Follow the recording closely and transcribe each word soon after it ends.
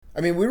I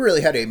mean, we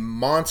really had a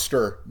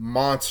monster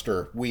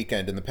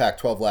weekend in the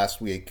Pac-12 last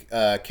week.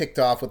 Kicked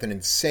off with an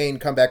insane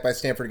comeback by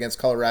Stanford against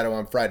Colorado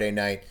on Friday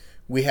night.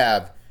 We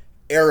have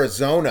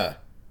Arizona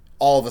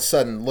all of a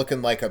sudden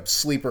looking like a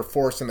sleeper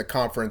force in the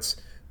conference.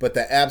 But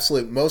the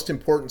absolute most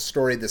important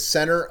story, the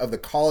center of the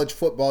college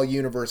football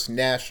universe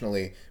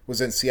nationally,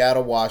 was in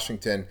Seattle,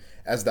 Washington,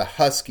 as the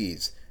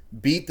Huskies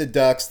beat the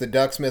Ducks. The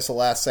Ducks miss a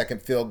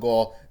last-second field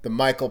goal. The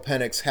Michael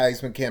Penix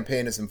Heisman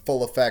campaign is in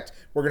full effect.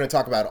 We're going to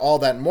talk about all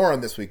that and more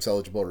on this week's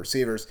Eligible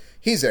Receivers.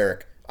 He's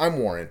Eric. I'm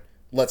Warren.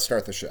 Let's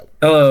start the show.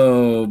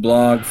 Hello,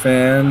 blog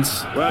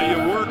fans. Well, you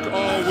worked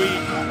all week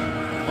on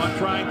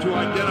trying to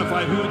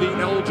identify who the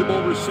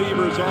eligible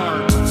receivers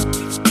are.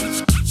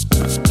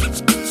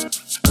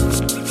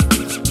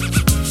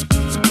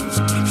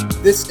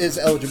 This is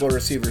Eligible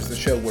Receivers, the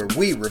show where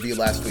we review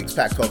last week's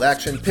Pac-12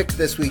 action, pick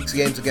this week's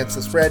games against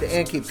the spread,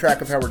 and keep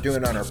track of how we're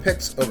doing on our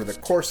picks over the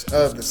course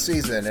of the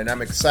season. And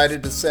I'm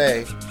excited to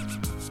say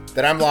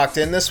that I'm locked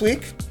in this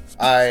week.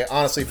 I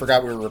honestly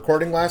forgot we were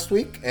recording last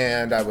week,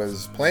 and I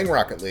was playing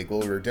Rocket League while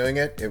we were doing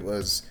it. It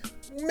was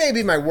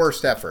maybe my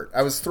worst effort.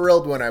 I was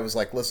thrilled when I was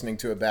listening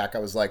to it back. I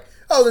was like,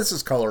 oh, this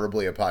is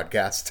colorably a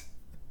podcast.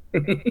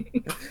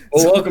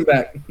 Well, welcome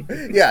back.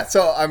 Yeah,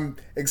 so I'm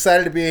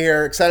excited to be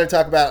here, excited to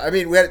talk about,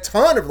 we had a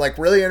ton of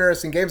really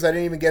interesting games. I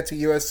didn't even get to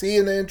USC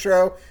in the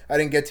intro. I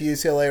didn't get to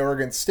UCLA,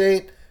 Oregon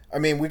State.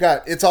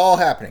 It's all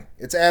happening.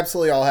 It's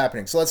absolutely all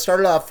happening. So let's start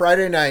it off.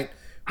 Friday night,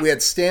 we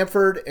had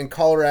Stanford and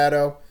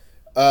Colorado.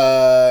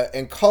 The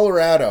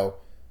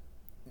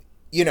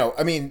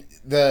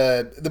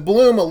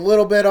bloom a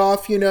little bit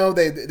off,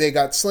 they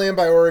got slammed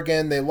by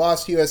Oregon. They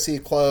lost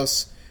USC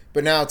close.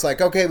 But now it's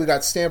okay, we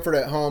got Stanford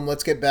at home.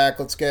 Let's get back.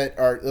 Let's get to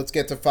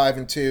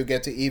 5-2,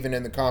 get to even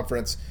in the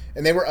conference.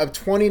 And they were up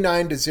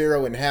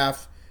 29-0 in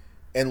half.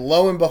 And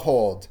lo and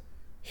behold,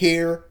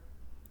 here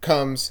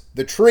comes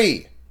the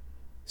tree.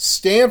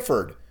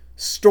 Stanford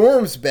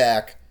storms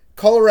back.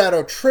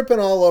 Colorado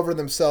tripping all over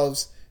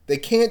themselves. They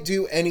can't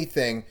do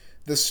anything.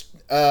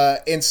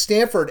 And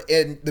Stanford,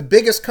 and the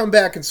biggest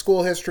comeback in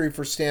school history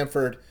for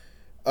Stanford.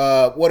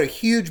 What a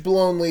huge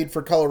blown lead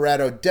for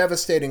Colorado.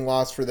 Devastating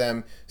loss for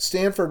them.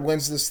 Stanford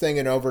wins this thing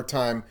in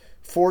overtime,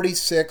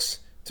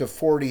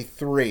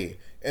 46-43.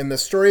 And the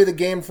story of the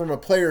game from a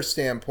player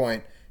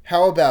standpoint,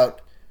 how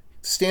about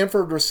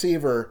Stanford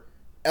receiver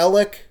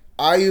Alec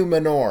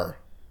Ayumanor?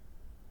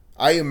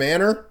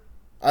 Ayumanor?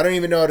 I don't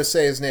even know how to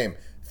say his name.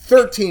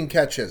 13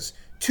 catches,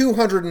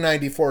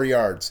 294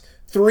 yards,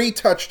 3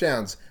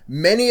 touchdowns,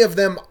 many of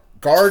them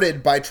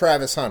guarded by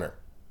Travis Hunter.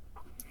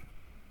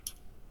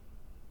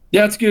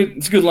 Yeah, it's good.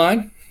 It's a good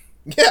line.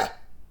 Yeah.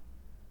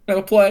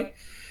 That'll play.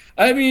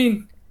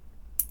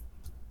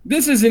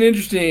 This is an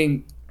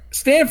interesting...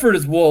 Stanford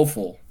is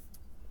woeful.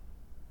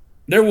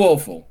 They're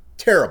woeful.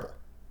 Terrible.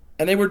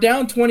 And they were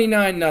down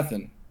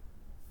 29-0.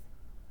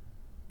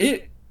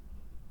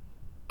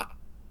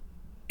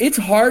 It's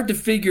hard to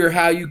figure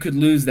how you could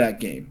lose that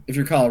game if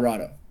you're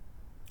Colorado.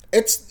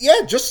 Just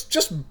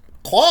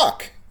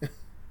clock.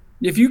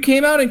 If you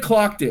came out and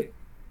clocked it,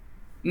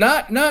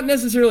 not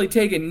necessarily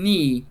take a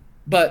knee,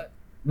 but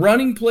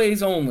running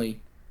plays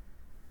only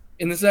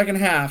in the second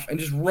half and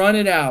just run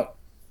it out,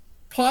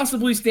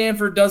 possibly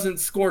Stanford doesn't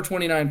score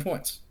 29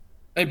 points.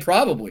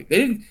 Probably.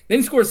 They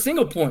didn't score a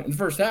single point in the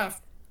first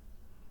half.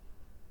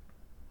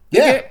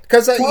 Yeah,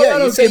 because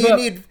you say you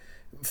need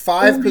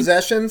 5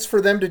 possessions for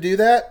them to do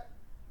that,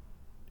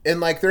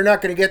 and they're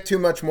not going to get too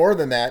much more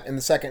than that in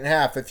the second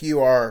half if you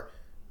are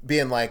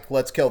being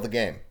let's kill the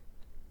game.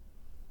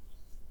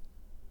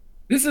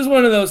 This is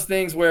one of those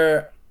things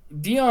where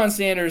Deion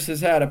Sanders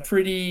has had a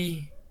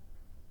pretty,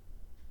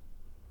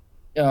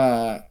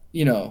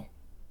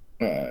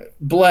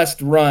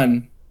 blessed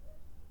run.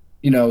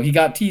 He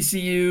got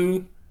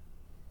TCU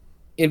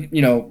in,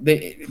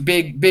 the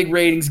big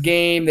ratings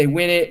game. They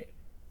win it.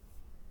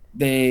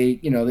 They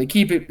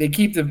keep it. They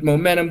keep the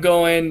momentum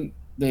going.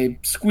 They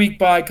squeak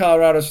by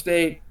Colorado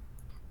State.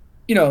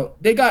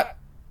 They got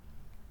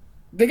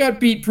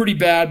beat pretty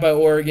bad by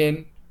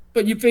Oregon,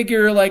 but you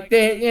figure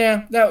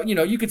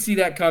you could see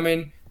that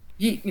coming.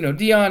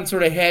 Deion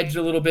sort of hedged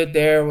a little bit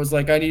there, was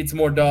I need some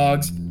more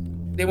dogs.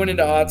 They went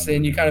into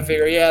Autzen. You kind of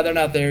figure, they're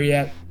not there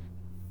yet.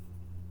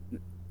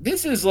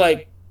 This is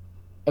a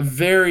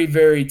very,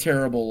 very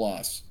terrible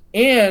loss.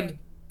 And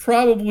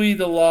probably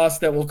the loss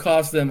that will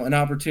cost them an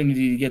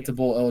opportunity to get to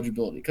bowl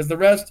eligibility, because the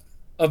rest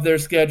of their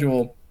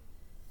schedule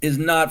is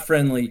not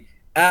friendly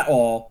at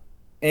all.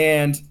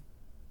 And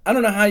I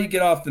don't know how you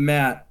get off the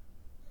mat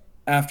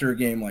after a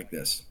game like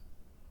this.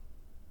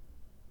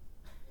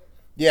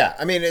 Yeah,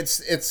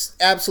 it's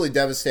absolutely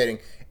devastating.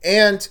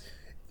 And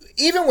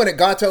even when it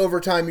got to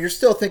overtime, you're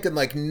still thinking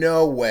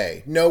no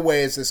way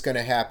is this going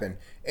to happen.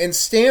 And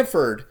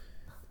Stanford,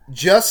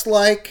 just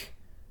like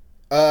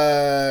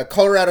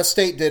Colorado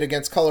State did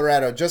against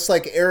Colorado, just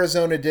like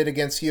Arizona did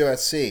against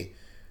USC,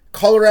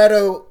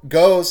 Colorado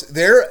goes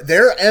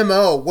their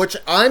MO, which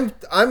I'm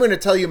going to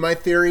tell you my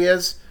theory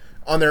is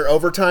on their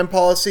overtime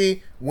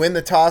policy: win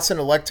the toss and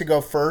elect to go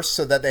first,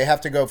 so that they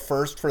have to go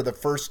first for the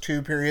first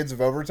 2 periods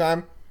of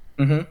overtime.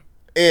 Mm-hmm.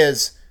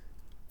 is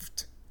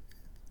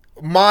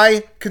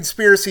my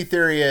conspiracy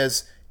theory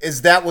is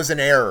that was an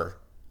error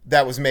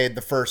that was made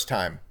the first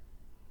time,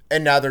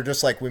 and now they're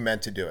just like, we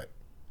meant to do it.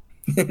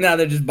 Now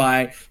they're just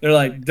buying. They're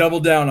like, double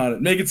down on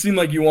it. Make it seem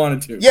like you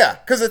wanted to. Yeah,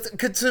 because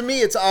to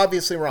me it's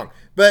obviously wrong.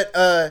 But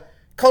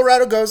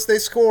Colorado goes, they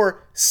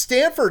score,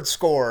 Stanford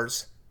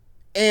scores,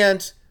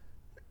 and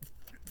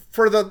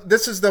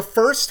this is the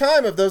first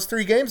time of those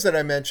 3 games that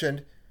I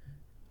mentioned.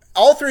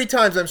 All 3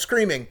 times I'm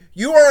screaming,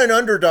 you are an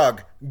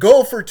underdog.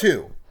 Go for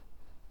 2.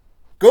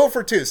 Go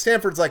for 2.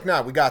 Stanford's like,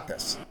 nah, we got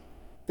this.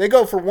 They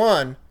go for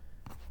 1,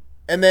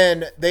 and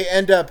then they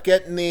end up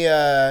getting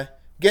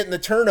the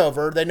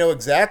turnover. They know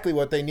exactly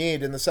what they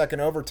need in the second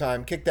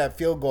overtime. Kick that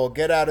field goal.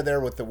 Get out of there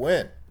with the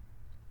win.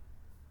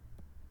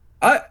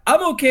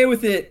 I'm okay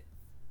with it.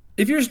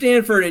 If you're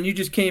Stanford and you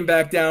just came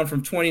back down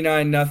from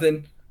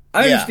 29-0,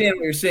 I understand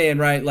what you're saying,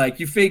 right? Like,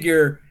 you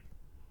figure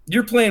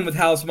you're playing with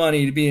house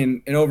money to be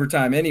in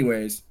overtime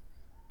anyways.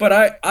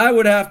 But I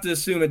would have to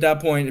assume at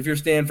that point, if you're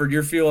Stanford,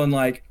 you're feeling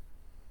like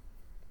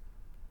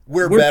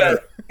we're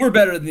better. We're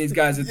better than these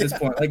guys at this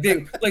point. Like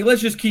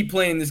let's just keep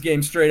playing this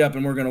game straight up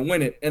and we're going to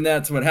win it. And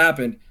that's what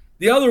happened.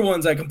 The other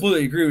ones, I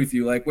completely agree with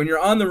you. Like, when you're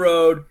on the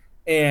road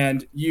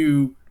and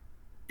you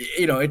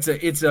know,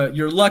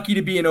 you're lucky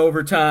to be in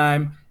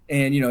overtime,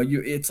 and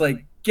it's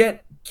like,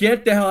 get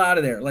the hell out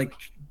of there. Like,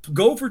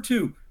 go for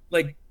 2.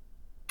 Like,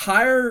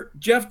 hire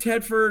Jeff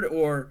Tedford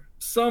or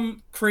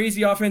some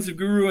crazy offensive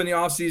guru in the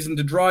offseason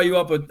to draw you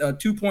up a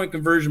 2-point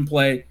conversion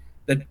play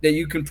that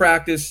you can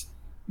practice,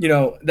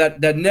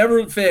 that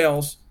never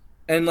fails.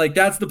 And, like,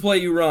 that's the play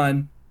you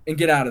run and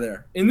get out of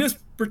there. In this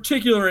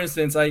particular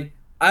instance, I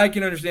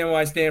can understand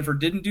why Stanford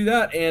didn't do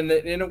that, and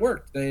it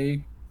worked.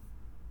 They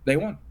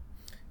won.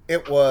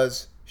 It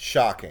was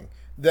shocking.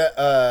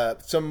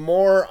 Some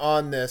more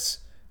on this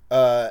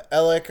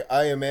Alec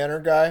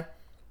Ayumanor guy.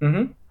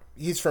 Mm-hmm.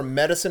 He's from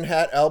Medicine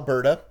Hat,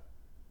 Alberta.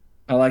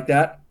 I like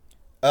that.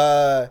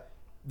 The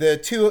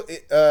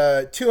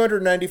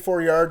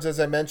 294 yards, as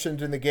I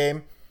mentioned in the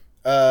game.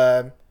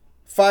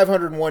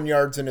 501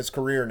 yards in his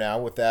career now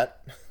with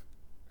that.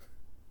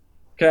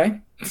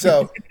 Okay.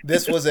 So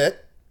this was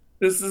it.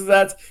 This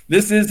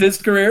is his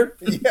career.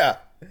 Yeah.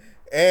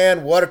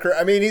 And what a career.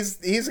 I mean,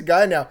 he's a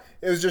guy now.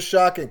 It was just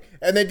shocking.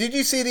 And then, did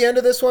you see the end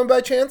of this one by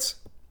chance?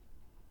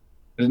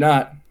 Did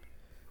not.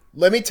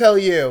 Let me tell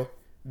you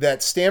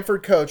that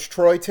Stanford coach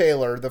Troy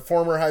Taylor, the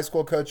former high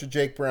school coach of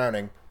Jake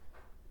Browning,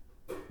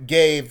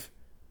 gave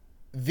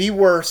the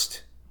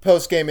worst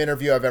post-game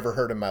interview I've ever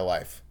heard in my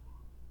life.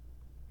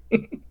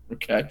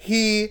 Okay.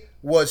 He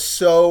was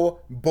so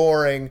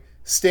boring.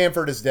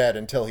 Stanford is dead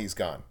until he's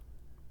gone.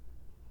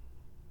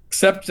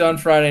 Except on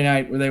Friday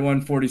night where they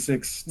won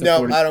 46 to No,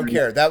 43. I don't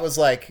care. That was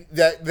like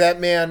that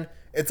man.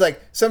 It's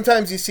like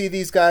sometimes you see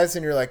these guys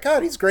and you're like,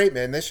 God, he's great,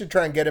 man. They should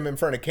try and get him in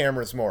front of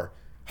cameras more.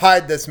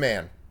 Hide this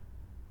man.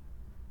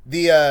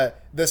 The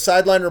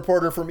sideline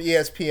reporter from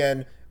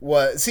ESPN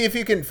see if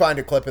you can find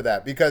a clip of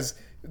that, because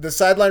the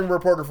sideline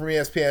reporter from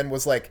ESPN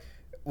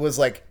was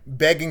like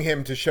begging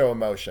him to show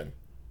emotion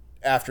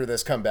after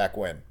this comeback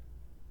win.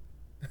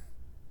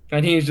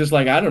 And he's just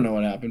like, I don't know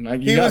what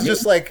happened. He was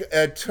just like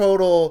a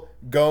total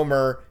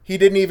Gomer. He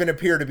didn't even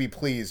appear to be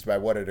pleased by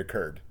what had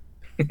occurred.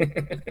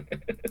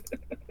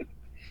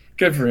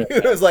 Good for him.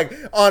 It was like,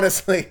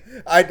 honestly,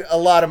 a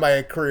lot of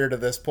my career to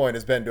this point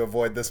has been to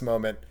avoid this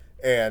moment,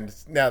 and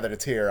now that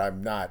it's here,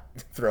 I'm not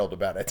thrilled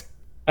about it.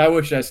 I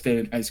wish I stayed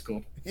in high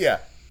school. Yeah.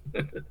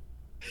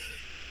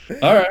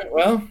 All right.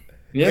 Well,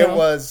 yeah. It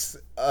was.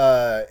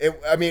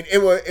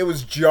 It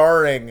was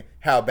jarring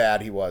how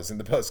bad he was in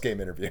the post-game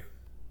interview.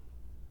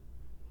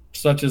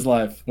 Such is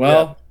life.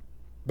 Well, yeah.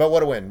 But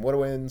what a win! What a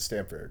win,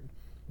 Stanford.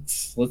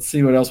 Let's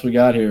see what else we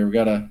got here. We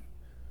got a.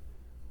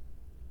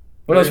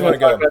 What else you want to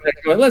go? talk about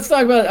next? Let's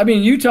talk about. I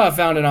mean, Utah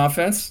found an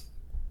offense.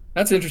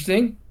 That's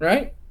interesting,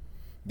 right?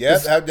 Yeah.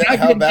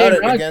 How about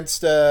it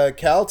against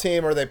Cal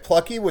team? Are they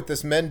plucky with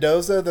this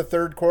Mendoza, the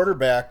third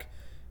quarterback?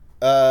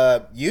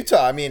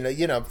 Utah. I mean, they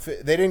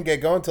didn't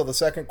get going until the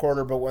second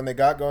quarter, but when they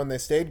got going, they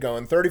stayed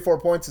going.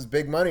 34 points is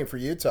big money for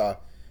Utah.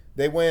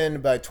 They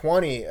win by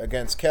 20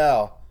 against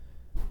Cal.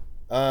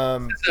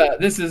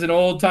 This is an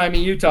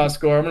old-timey Utah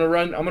score. I'm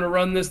gonna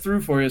run this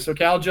through for you. So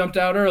Cal jumped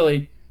out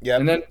early,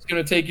 and then it's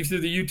gonna take you through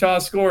the Utah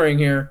scoring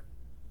here.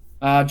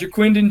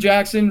 Jaquindon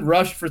Jackson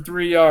rushed for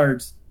 3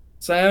 yards.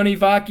 Sione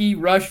Vaki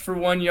rushed for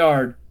 1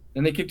 yard.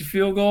 Then they kicked a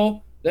field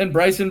goal. Then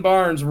Bryson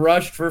Barnes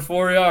rushed for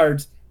 4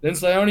 yards. Then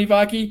Sione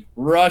Vaki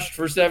rushed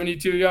for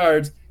 72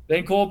 yards.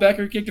 Then Cole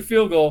Becker kicked a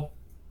field goal.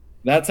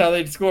 That's how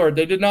they scored.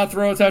 They did not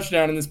throw a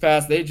touchdown in this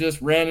pass. They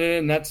just ran it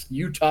in. That's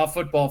Utah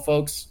football,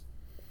 folks.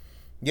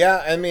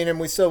 Yeah, I mean, and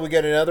we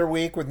get another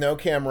week with no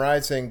Cam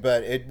Rising,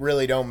 but it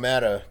really don't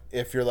matter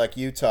if you're like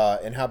Utah.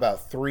 And how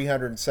about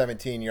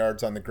 317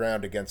 yards on the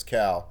ground against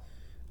Cal?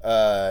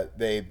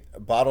 They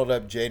bottled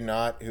up Jaden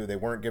Ott, who they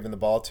weren't giving the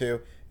ball to,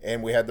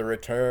 and we had the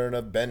return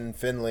of Ben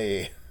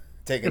Finley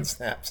taking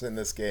snaps in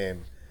this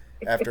game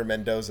after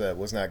Mendoza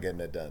was not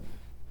getting it done.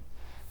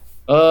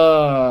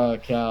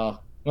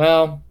 Cal.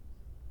 Well,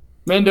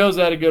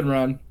 Mendoza had a good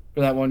run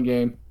for that one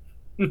game.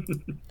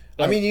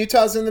 I mean,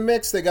 Utah's in the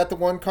mix. They got the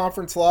one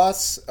conference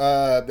loss.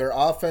 Their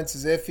offense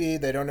is iffy.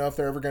 They don't know if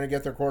they're ever going to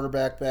get their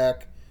quarterback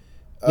back.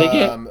 They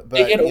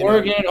get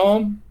Oregon at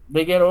home.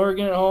 They get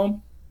Oregon at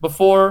home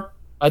before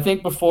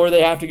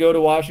they have to go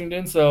to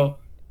Washington. So,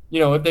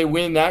 if they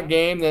win that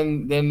game,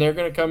 then they're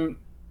going to come.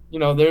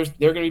 They're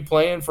going to be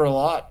playing for a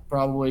lot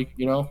probably.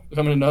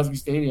 Coming to Husky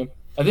Stadium.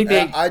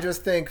 I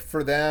just think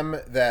for them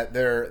that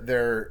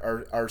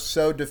are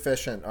so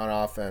deficient on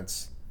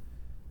offense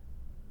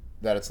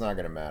that it's not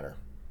going to matter.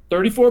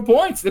 34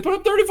 points. They put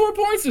up 34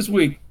 points this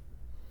week.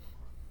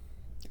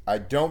 I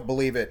don't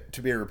believe it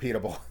to be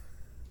repeatable.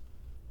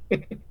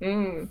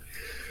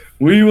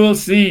 We will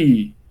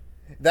see.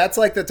 That's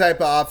like the type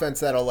of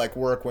offense that'll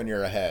work when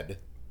you're ahead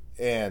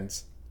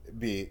and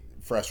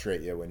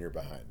frustrate you when you're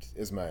behind,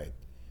 is my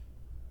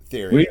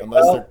theory.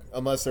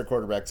 Unless their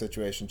quarterback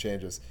situation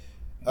changes.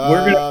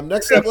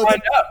 Next up,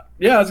 find out.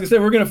 Yeah, I was gonna say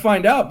we're gonna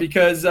find out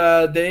because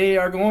they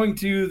are going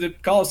to the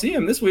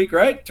Coliseum this week,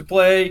 right, to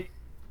play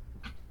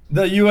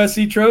the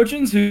USC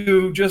Trojans,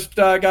 who just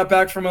got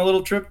back from a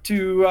little trip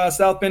to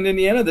South Bend,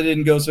 Indiana, that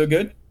didn't go so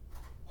good.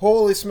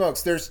 Holy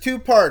smokes! There's two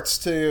parts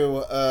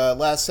to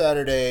last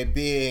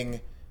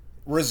Saturday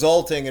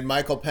resulting in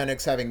Michael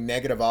Penix having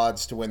negative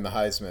odds to win the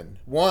Heisman.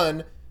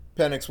 One,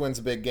 Penix wins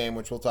a big game,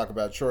 which we'll talk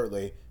about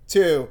shortly.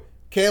 Two,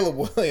 Caleb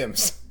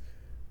Williams.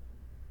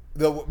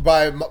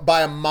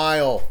 By a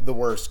mile, the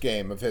worst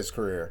game of his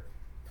career.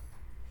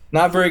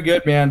 Not very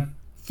good, man.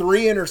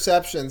 3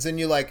 interceptions, and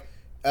you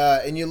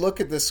look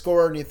at the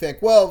score and you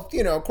think, well,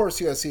 of course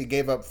USC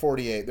gave up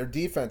 48. Their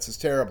defense is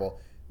terrible.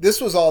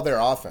 This was all their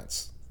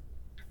offense.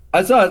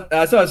 I saw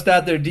a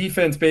stat. Their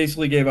defense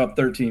basically gave up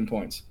 13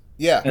 points.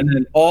 Yeah, and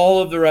then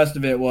all of the rest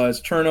of it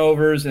was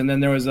turnovers, and then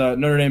there was a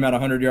Notre Dame had a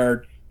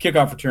 100-yard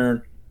kickoff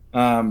return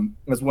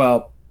as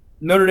well.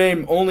 Notre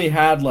Dame only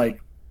had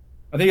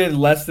I think they had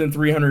less than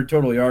 300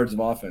 total yards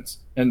of offense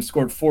and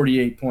scored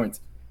 48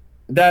 points.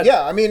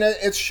 I mean,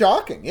 it's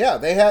shocking. Yeah,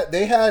 they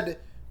had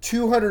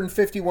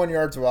 251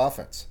 yards of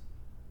offense.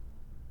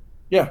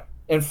 Yeah,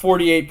 and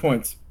 48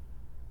 points.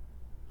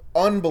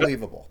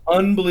 Unbelievable.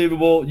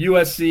 Unbelievable.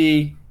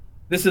 USC.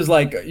 This is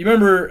you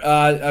remember.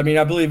 I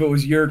believe it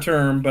was your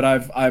term, but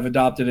I've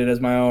adopted it as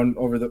my own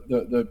over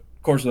the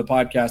course of the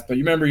podcast. But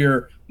you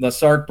remember the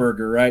Sark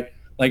burger, right?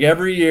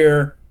 Every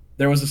year.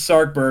 There was a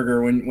Sark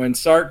burger when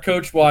Sark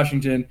coached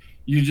Washington.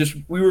 We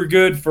were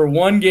good for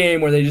one game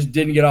where they just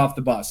didn't get off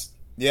the bus.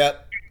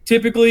 Yep.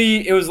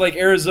 Typically, it was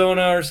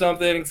Arizona or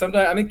something.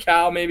 Sometimes I think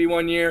Cal maybe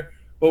one year,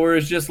 but where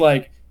it's just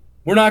we're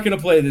not going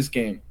to play this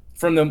game.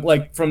 From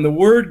the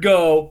word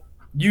go,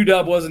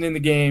 UW wasn't in the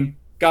game,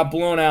 got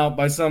blown out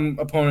by some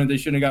opponent they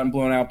shouldn't have gotten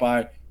blown out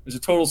by. It was a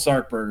total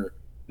Sark burger.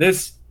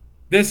 This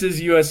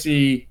is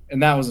USC,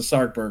 and that was a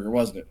Sark burger,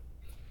 wasn't it?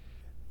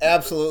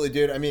 Absolutely,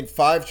 dude. I mean,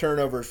 5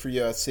 turnovers for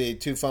USC,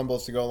 2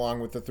 fumbles to go along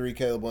with the 3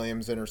 Caleb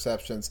Williams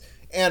interceptions.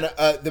 And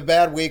the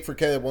bad week for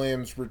Caleb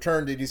Williams'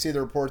 return. Did you see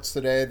the reports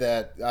today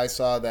that I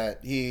saw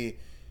that he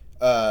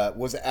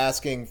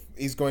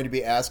he's going to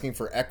be asking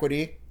for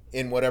equity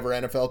in whatever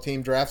NFL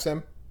team drafts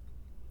him?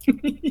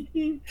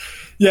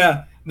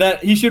 Yeah,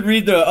 that he should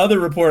read the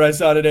other report I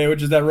saw today,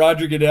 which is that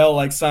Roger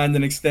Goodell signed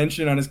an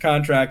extension on his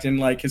contract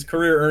and his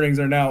career earnings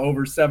are now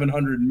over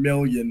 $700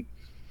 million.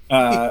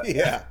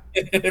 Yeah.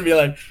 And be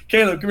like,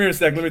 Caleb, come here a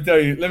sec. Let me tell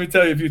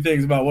you a few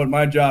things about what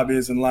my job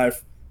is in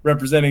life,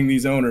 representing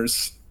these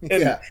owners,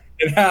 and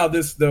how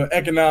the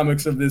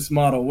economics of this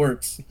model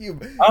works. You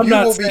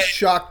will be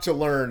shocked to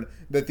learn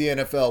that the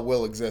NFL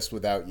will exist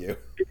without you.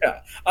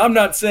 Yeah, I'm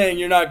not saying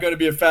you're not going to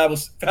be a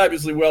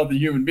fabulously wealthy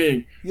human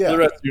being for the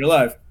rest of your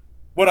life.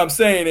 What I'm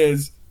saying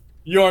is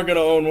you aren't going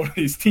to own one of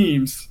these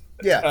teams.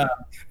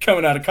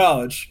 Coming out of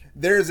college,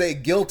 there's a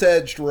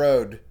gilt-edged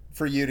road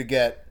for you to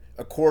get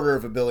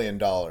 $250 million.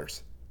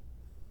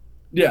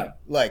 Yeah.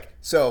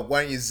 So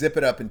why don't you zip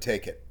it up and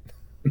take it?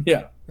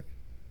 Yeah.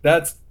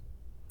 That's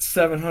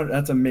 700.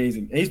 That's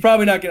amazing. He's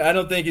probably not going to, I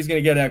don't think he's going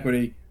to get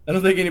equity. I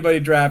don't think anybody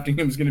drafting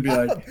him is going to be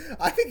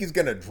I think he's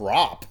going to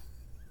drop.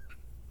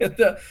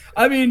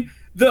 I mean,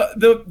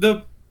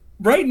 the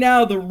right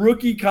now, the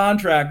rookie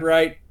contract,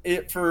 right,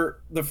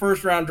 for the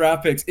first round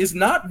draft picks is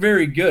not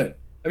very good.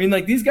 I mean,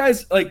 these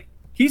guys,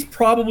 he's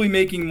probably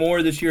making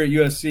more this year at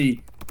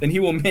USC than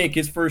he will make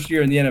his first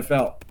year in the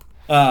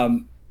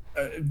NFL.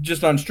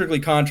 Just on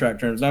strictly contract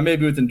terms. Now,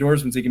 maybe with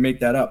endorsements, he can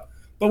make that up.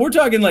 But we're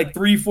talking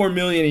 $3-4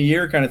 million a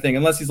year kind of thing,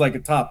 unless he's the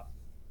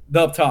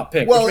top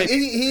pick. Well,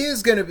 he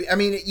is going to be. I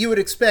mean, you would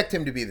expect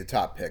him to be the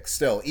top pick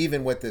still,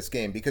 even with this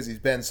game, because he's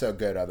been so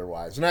good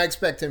otherwise. And I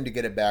expect him to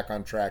get it back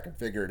on track and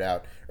figure it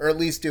out, or at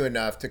least do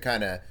enough to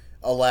kind of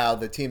allow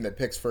the team that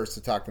picks first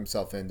to talk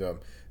themselves into him.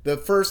 The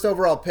first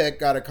overall pick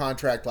got a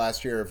contract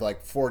last year of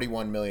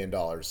 $41 million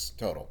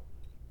total.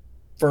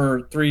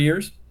 For 3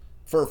 years?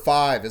 For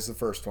 5 is the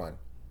first one.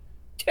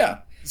 Yeah.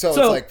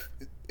 So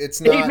it's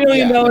not $8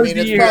 million I mean,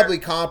 a year. It's probably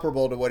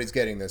comparable to what he's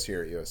getting this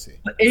year at USC.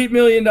 $8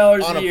 million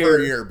on a year. per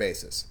year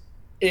basis.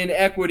 in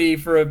equity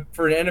for an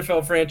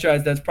NFL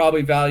franchise that's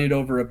probably valued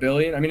over $1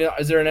 billion. I mean,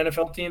 is there an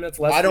NFL team that's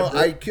less?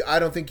 I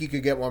don't think you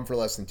could get one for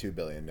less than $2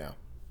 billion now.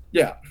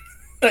 Yeah,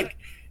 like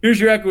here's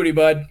your equity,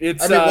 bud.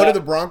 It's. I mean, what do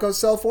the Broncos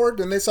sell for?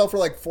 Didn't they sell for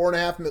like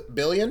 $4.5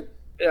 billion?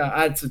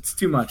 Yeah, it's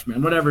too much,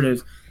 man. Whatever it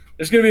is,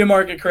 there's going to be a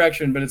market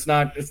correction, but it's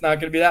not going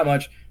to be that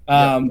much.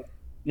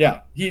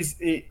 Yeah,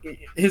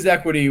 his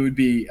equity would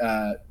be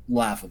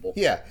laughable.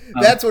 Yeah,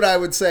 that's what I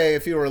would say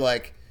if you were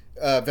like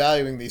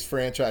valuing these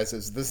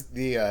franchises.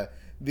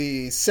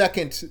 The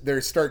second they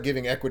start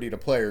giving equity to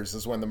players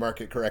is when the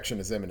market correction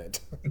is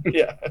imminent.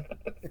 Yeah.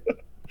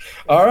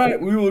 All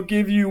right, we will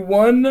give you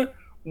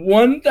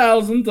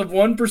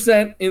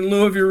 1/1000% in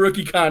lieu of your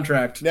rookie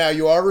contract. Now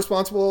you are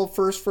responsible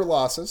first for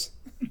losses.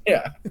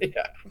 Yeah.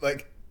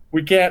 Like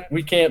we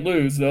can't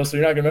lose though, so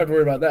you're not gonna have to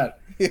worry about that.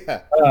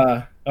 Yeah.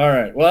 All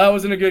right. Well, that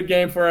wasn't a good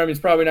game for him. He's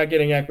probably not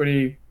getting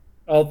equity.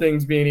 All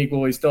things being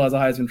equal, he still has a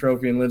Heisman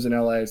Trophy and lives in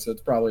LA, so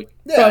it's probably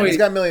he's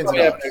got millions of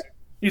dollars.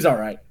 He's all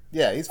right.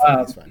 Yeah, he's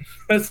fine. He's fine.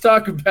 Let's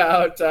talk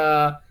about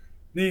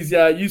these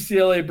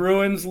UCLA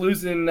Bruins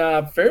losing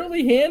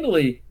fairly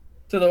handily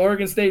to the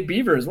Oregon State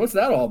Beavers. What's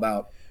that all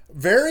about?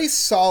 Very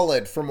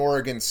solid from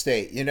Oregon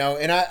State,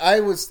 and I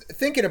was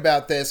thinking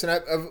about this,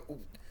 and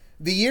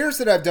the years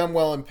that I've done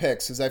well in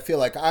picks is I feel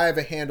like I have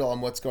a handle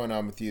on what's going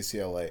on with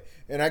UCLA,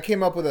 and I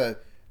came up with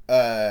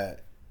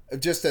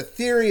just a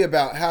theory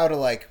about how to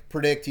like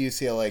predict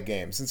UCLA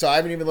games, and so I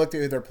haven't even looked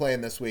at who they're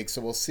playing this week,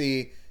 so we'll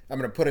see. I'm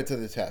going to put it to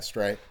the test,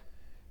 right?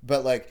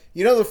 But like,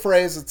 the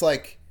phrase, it's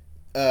like,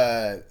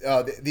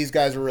 these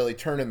guys are really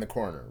turning the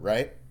corner,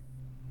 right?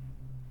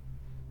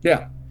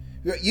 Yeah.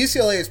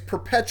 UCLA is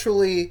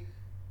perpetually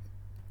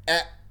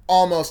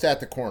almost at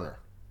the corner.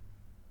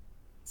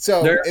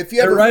 So if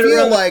you ever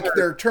feel like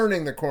they're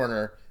turning the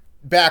corner,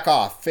 back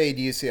off, fade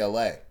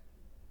UCLA.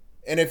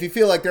 And if you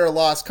feel like they're a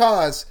lost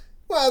cause,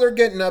 well, they're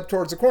getting up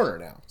towards the corner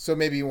now. So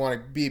maybe you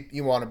want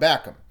to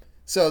back them.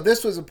 So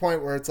this was a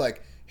point where it's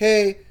like,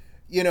 hey,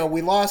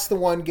 we lost the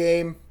one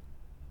game,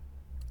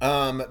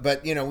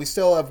 but we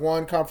still have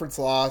one conference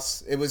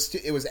loss. It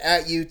was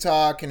at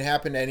Utah, can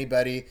happen to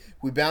anybody.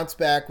 We bounced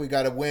back. We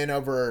got a win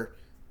over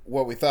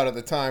what we thought at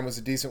the time was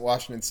a decent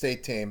Washington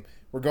State team.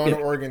 We're going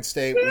to Oregon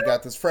State. We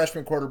got this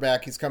freshman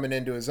quarterback. He's coming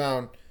into his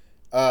own.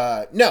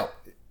 No,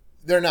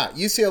 they're not.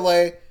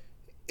 UCLA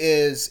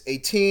is a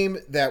team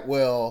that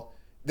will.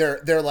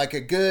 They're like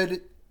a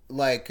good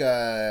like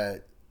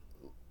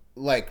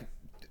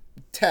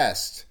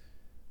test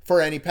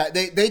for any Pac.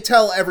 They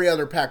tell every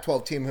other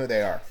Pac-12 team who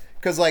they are.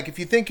 Because like if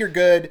you think you're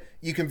good,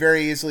 you can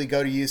very easily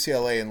go to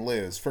UCLA and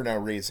lose for no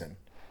reason.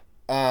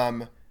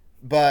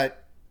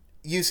 But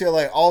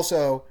UCLA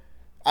also.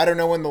 I don't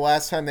know when the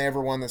last time they ever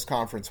won this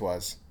conference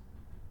was.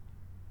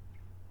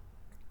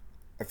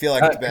 I feel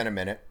like it's been a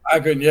minute.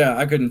 I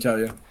couldn't tell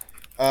you.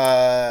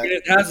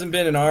 It hasn't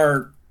been in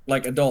our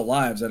like adult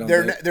lives. I don't.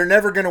 They're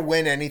never going to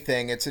win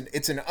anything. It's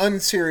an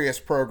unserious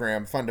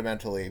program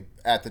fundamentally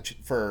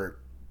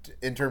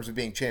in terms of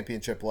being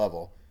championship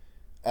level.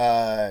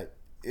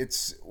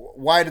 It's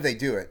why do they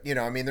do it?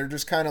 They're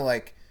just kind of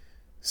like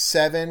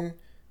 7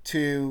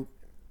 to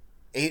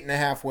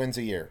 8.5 wins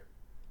a year.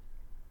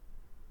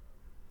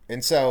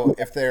 And so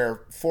if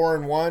they're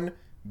 4-1,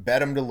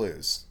 bet them to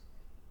lose.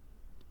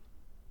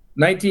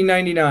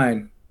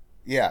 1999.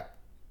 Yeah.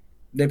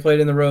 They played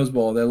in the Rose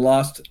Bowl. They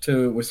lost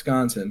to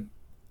Wisconsin.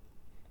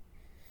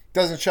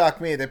 Doesn't shock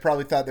me. They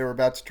probably thought they were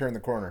about to turn the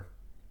corner.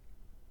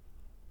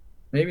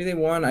 Maybe they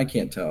won. I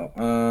can't tell.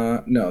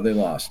 No, they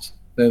lost.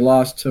 They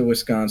lost to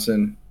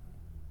Wisconsin.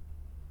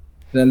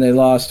 Then they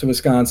lost to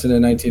Wisconsin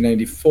in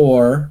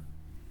 1994.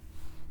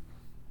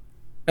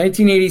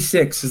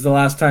 1986 is the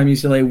last time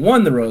UCLA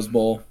won the Rose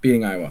Bowl,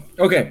 beating Iowa.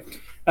 Okay.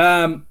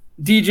 DJ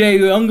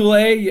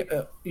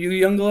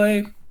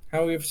Uyunglele,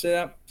 how do we have to say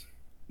that?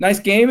 Nice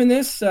game in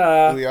this.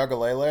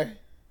 Uyunglele?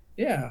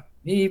 Yeah.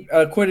 He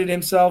acquitted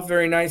himself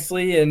very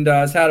nicely and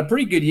has had a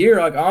pretty good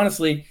year. Like,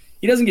 honestly,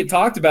 he doesn't get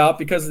talked about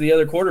because of the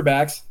other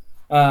quarterbacks.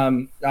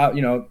 To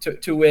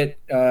wit,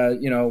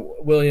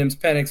 Williams,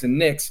 Penix, and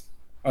Nix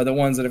are the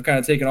ones that have kind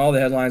of taken all the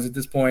headlines at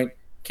this point.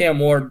 Cam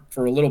Ward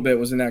for a little bit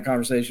was in that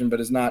conversation,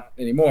 but is not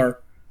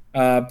anymore.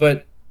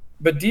 But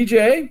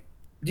DJU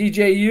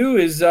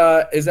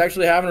is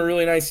actually having a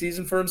really nice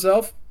season for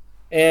himself,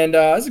 and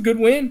it's a good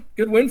win.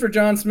 Good win for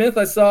John Smith.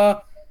 I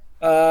saw,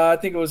 I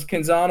think it was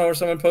Canzano or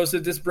someone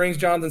posted this brings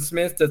Jonathan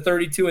Smith to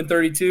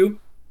 32-32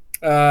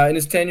 in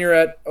his tenure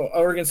at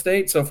Oregon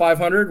State, so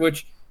 500.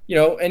 Which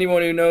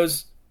anyone who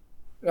knows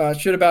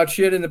shit about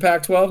shit in the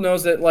Pac-12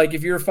 knows that like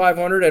if you're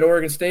 500 at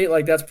Oregon State,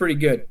 like that's pretty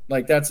good.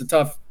 Like that is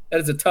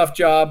a tough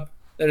job.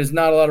 That is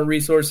not a lot of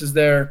resources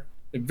there.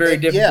 They're very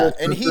difficult.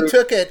 Yeah, and he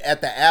took it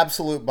at the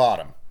absolute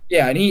bottom.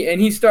 Yeah, and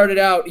he started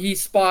out. He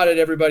spotted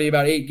everybody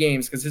about 8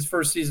 games because his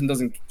first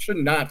season should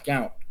not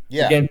count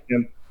against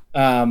him.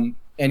 And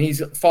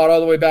he's fought all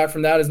the way back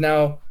from that. Is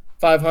now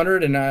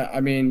 500,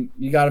 and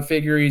you got to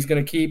figure he's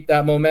going to keep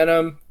that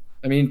momentum.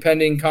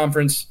 Pending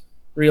conference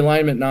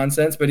realignment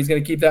nonsense, but he's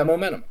going to keep that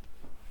momentum.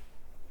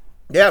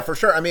 Yeah, for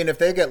sure. I mean, if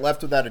they get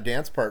left without a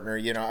dance partner,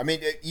 I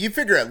mean, you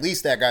figure at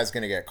least that guy's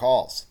going to get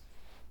calls.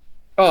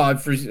 Oh,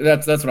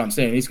 that's what I'm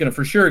saying. He's going to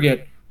for sure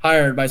get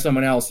hired by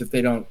someone else if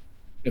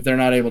they're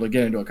not able to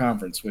get into a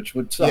conference, which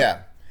would suck.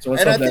 Yeah. So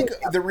and I think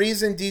the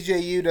reason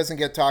DJU doesn't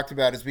get talked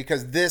about is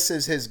because this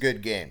is his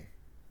good game,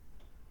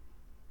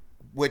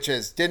 which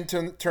is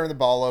didn't turn the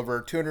ball over,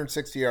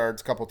 260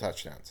 yards, couple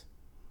touchdowns.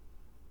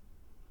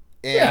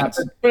 And yeah,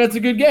 but it's a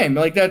good game.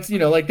 That's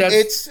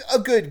it's a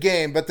good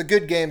game, but the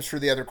good games for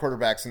the other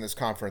quarterbacks in this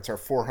conference are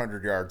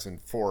 400 yards and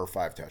 4 or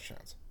 5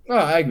 touchdowns. Oh,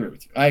 I agree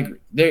with you. I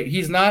agree.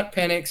 He's not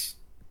Penix.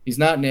 He's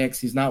not Nix.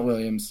 He's not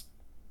Williams.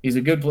 He's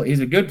a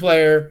good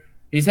player.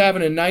 He's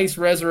having a nice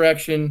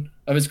resurrection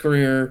of his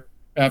career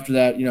after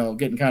that,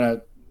 getting kind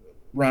of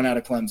run out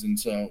of Clemson.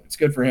 So it's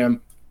good for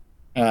him.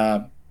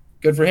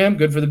 Good for him.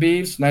 Good for the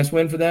Beavs. Nice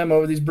win for them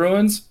over these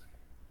Bruins.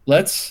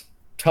 Let's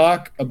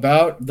talk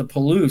about the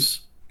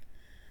Palouse.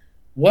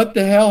 What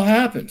the hell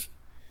happened?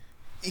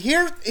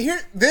 Here,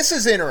 this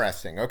is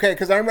interesting, okay?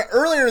 Because I remember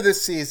earlier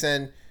this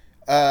season,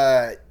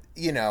 I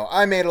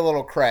made a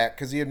little crack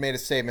because you had made a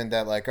statement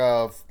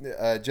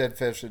that, Jed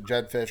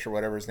Fish, or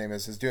whatever his name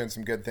is doing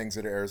some good things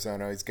at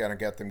Arizona. He's going to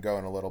get them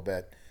going a little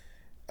bit.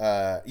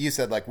 You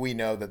said, we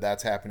know that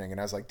that's happening. And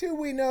I was like, do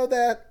we know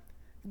that?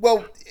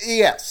 Well,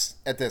 yes,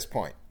 at this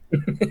point.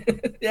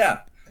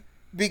 Yeah.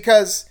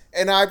 Because,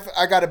 and I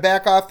got to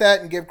back off that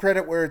and give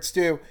credit where it's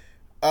due.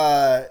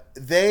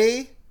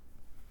 They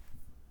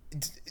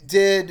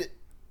did,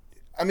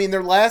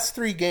 their last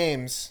 3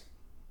 games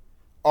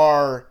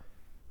are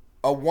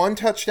a 1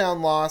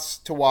 touchdown loss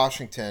to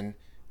Washington,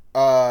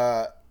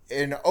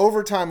 an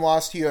overtime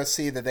loss to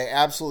USC that they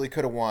absolutely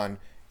could have won,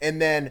 and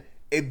then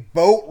a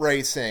boat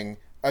racing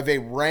of a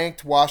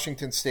ranked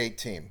Washington State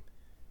team.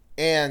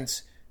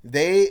 And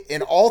they,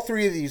 in all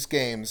 3 of these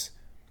games,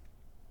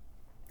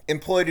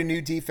 employed a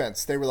new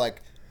defense. They were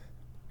like,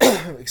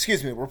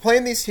 excuse me, we're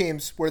playing these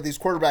teams where these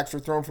quarterbacks are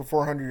thrown for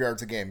 400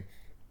 yards a game.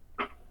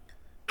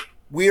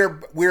 We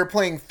are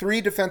playing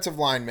 3 defensive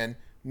linemen,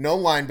 no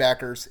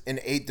linebackers, and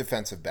 8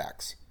 defensive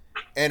backs.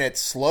 And it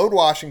slowed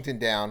Washington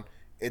down,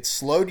 it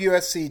slowed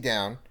USC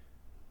down,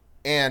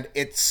 and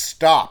it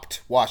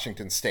stopped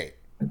Washington State.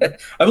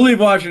 I believe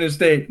Washington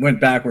State went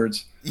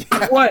backwards.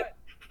 Yeah.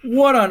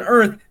 What on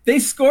earth? They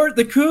scored.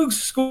 The Cougs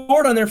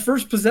scored on their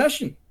first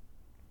possession.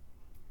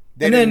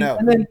 And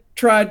then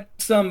tried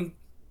some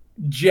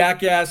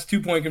jackass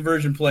 2-point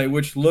conversion play,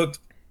 which looked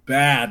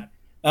bad.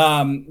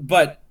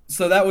 But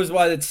so that was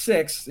why it's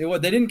 6. They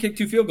didn't kick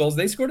 2 field goals.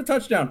 They scored a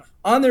touchdown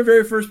on their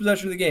very first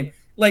possession of the game.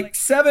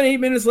 7-8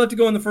 minutes left to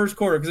go in the first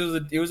quarter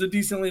because it was a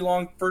decently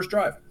long first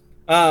drive.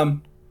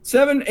 7-8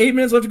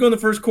 minutes left to go in the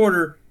first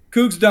quarter.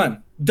 Cougs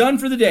done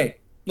for the day.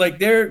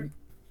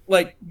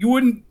 You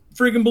wouldn't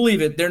freaking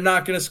believe it. They're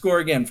not going to score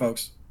again,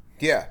 folks.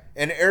 Yeah,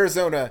 and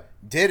Arizona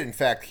did in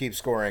fact keep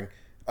scoring.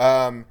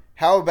 How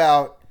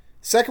about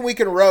second week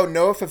in a row,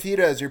 Noah Fafita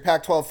is your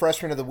Pac-12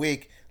 Freshman of the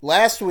Week.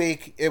 Last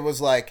week it was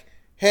like,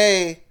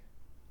 hey,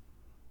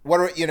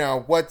 what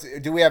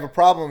do we have a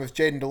problem if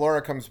Jaden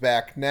Delora comes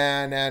back?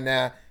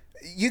 Nah.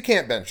 You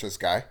can't bench this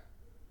guy.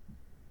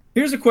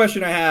 Here's a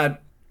question I had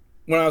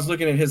when I was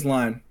looking at his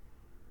line.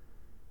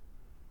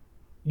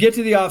 Get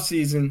to the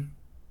offseason.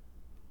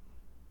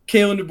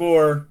 Kalen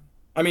DeBoer,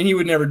 he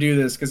would never do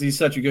this because he's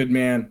such a good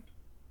man.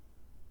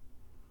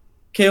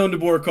 Kalen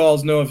DeBoer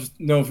calls Noah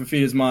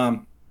Fafita's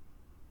mom.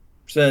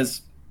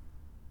 Says,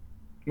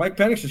 Mike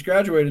Penix just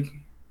graduated.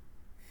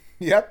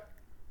 Yep.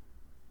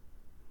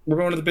 We're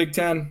going to the Big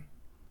Ten.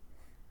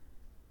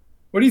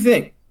 What do you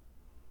think?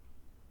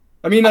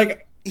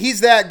 He's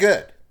that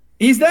good.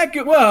 He's that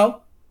good.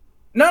 Well,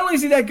 not only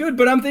is he that good,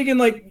 but I'm thinking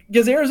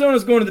because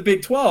Arizona's going to the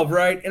Big 12,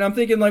 right? And I'm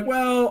thinking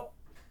well,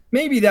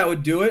 maybe that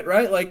would do it,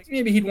 right?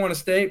 Maybe he'd want to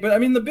stay. But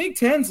the Big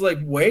 10's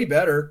way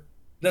better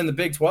than the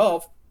Big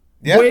 12.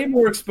 Yep. Way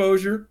more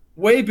exposure,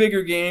 way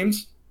bigger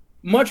games,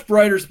 much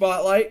brighter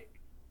spotlight.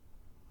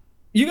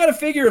 You got to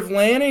figure if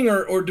Lanning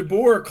or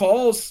DeBoer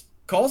calls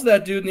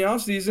that dude in the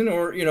offseason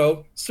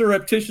or,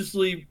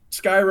 surreptitiously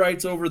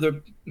skywrites over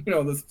the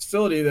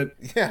facility that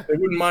they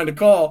wouldn't mind a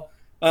call.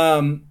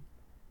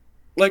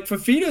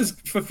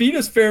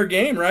 Fafita's fair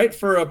game, right?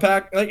 For a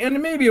pack, and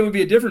maybe it would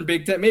be a different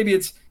Big Ten. Maybe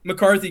it's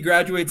McCarthy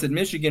graduates at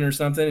Michigan or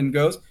something and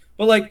goes.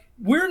 But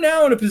we're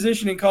now in a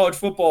position in college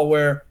football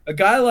where a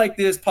guy like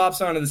this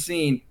pops onto the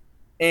scene,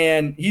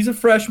 and he's a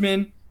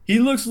freshman. He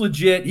looks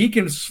legit. He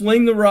can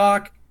sling the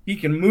rock. He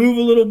can move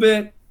a little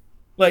bit.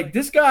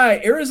 This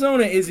guy,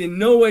 Arizona is in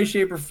no way,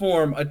 shape, or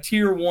form a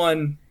tier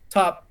 1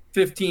 top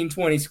 15,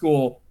 20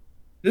 school.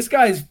 This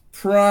guy's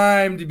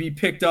primed to be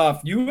picked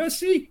off.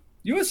 USC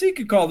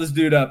could call this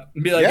dude up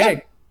and be like,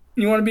 hey,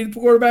 you want to be the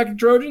quarterback of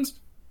Trojans?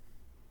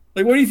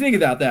 What do you think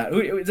about that?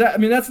 Is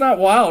that? That's not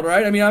wild,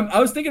 right? I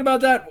was thinking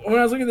about that when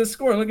I was looking at this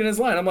score and looking at his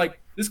line. I'm like,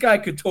 this guy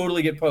could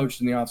totally get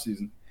poached in the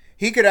offseason.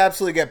 He could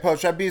absolutely get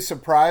poached. I'd be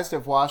surprised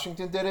if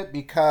Washington did it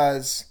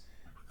because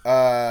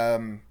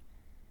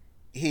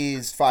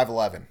he's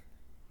 5'11".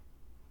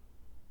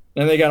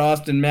 And they got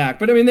Austin Mack.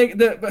 But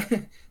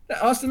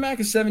Austin Mack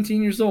is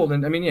 17 years old.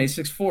 And he's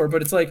 6'4",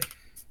 but it's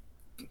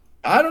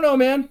I don't know,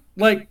 man.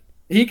 Like,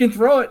 he can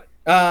throw it.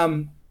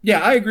 Yeah,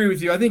 I agree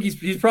with you. I think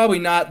he's probably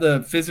not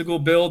the physical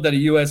build that a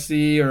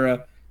USC or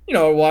a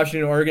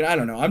Washington, Oregon. I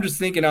don't know. I'm just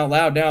thinking out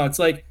loud now. It's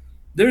like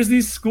there's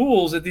these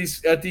schools at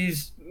these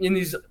in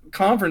these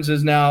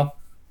conferences now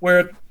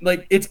where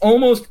like it's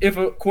almost if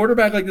a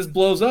quarterback like this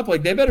blows up,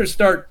 like they better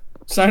start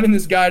signing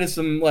this guy to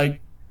some like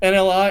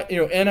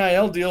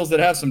NIL deals that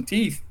have some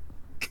teeth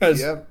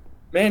because Yep.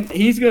 man,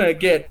 he's gonna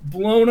get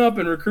blown up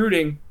in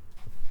recruiting,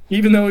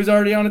 even though he's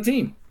already on a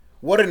team.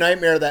 What a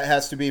nightmare that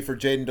has to be for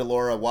Jaden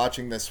DeLora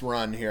watching this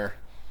run here.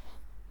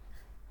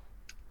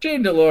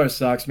 Jaden DeLora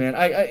sucks, man.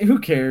 Who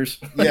cares?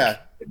 Yeah.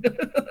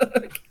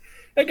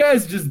 That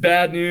guy's just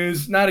bad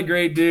news. Not a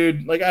great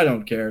dude. Like, I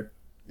don't care.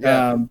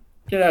 Yeah.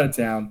 Get out of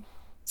town.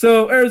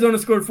 So Arizona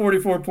scored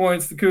 44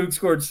 points. The Cougs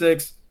scored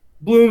 6.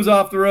 Bloom's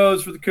off the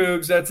rose for the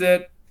Cougs. That's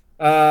it.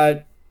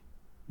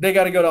 They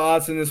got to go to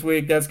Austin this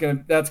week. That's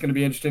gonna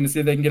be interesting to see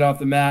if they can get off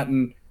the mat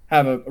and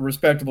have a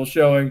respectable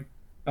showing.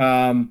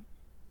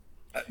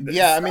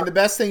 Yeah, I mean, the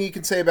best thing you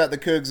can say about the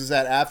Cougs is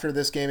that after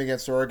this game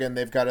against Oregon,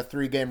 they've got a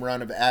 3-game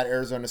run of at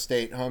Arizona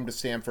State, home to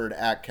Stanford,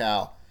 at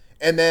Cal,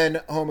 and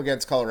then home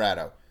against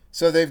Colorado.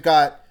 So they've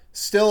got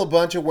still a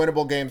bunch of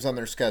winnable games on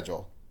their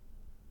schedule.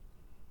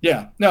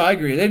 Yeah, no, I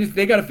agree.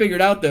 They got to figure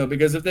it out though,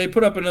 because if they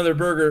put up another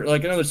burger,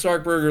 like another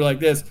Sark burger like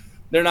this,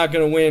 they're not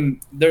going to win.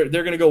 They're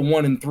going to go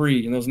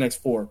 1-3 in those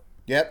next 4.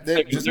 Yep,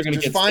 just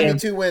get find me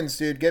Stanford. 2 wins,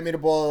 dude. Get me to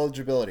bowl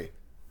eligibility.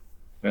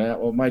 Yeah,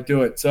 well, might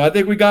do it. So I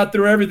think we got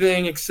through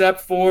everything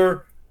except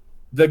for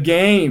the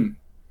game.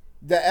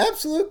 The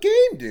absolute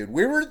game, dude.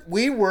 We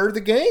were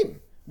the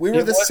game. We were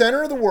It the was-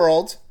 center of the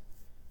world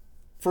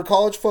for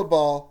college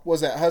football.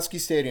 Was at Husky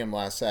Stadium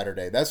last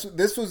Saturday.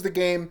 This was the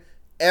game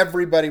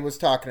everybody was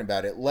talking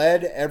about. It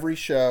led every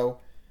show,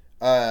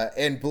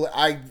 and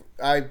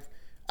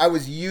I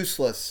was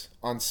useless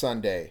on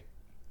Sunday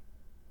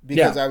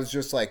because I was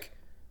just like,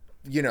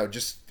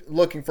 just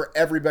looking for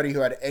everybody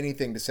who had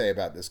anything to say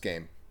about this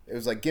game. It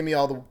was like, give me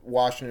all the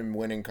Washington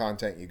winning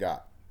content you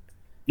got.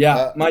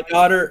 Yeah, my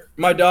daughter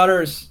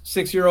is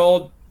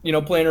 6-year-old.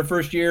 Playing her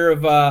first year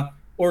of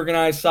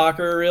organized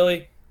soccer.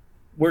 Really,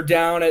 we're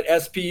down at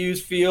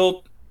SPU's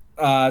field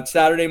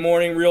Saturday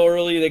morning, real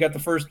early. They got the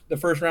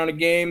first round of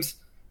games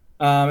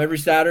every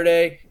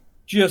Saturday.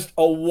 Just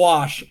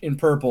awash in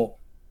purple.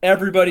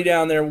 Everybody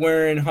down there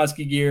wearing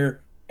Husky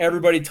gear.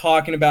 Everybody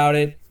talking about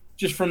it.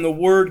 Just from the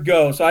word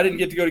go. So I didn't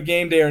get to go to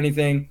game day or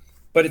anything,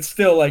 but it's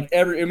still like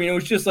it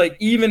was just like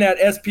even at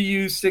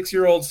SPU's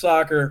 6-year-old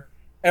soccer.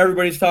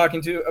 Everybody's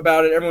talking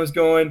about it. Everyone's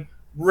going.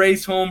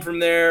 Race home from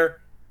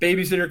there.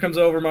 Babysitter comes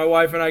over. My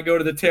wife and I go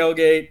to the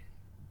tailgate.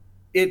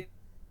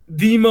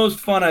 The most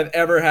fun I've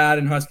ever had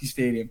in Husky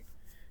Stadium.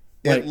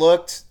 It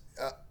looked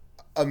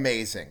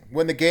amazing.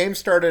 When the game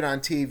started on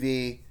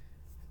TV,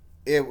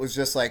 it was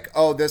just like,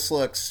 oh, this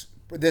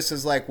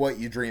is like what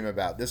you dream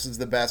about. This is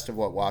the best of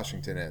what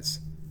Washington is.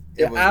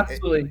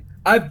 Absolutely.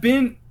 I've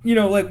been,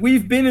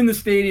 we've been in the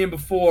stadium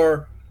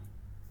before.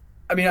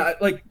 I mean,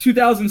 like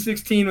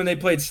 2016 when they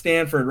played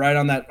Stanford, right,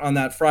 on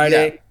that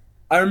Friday. Yeah.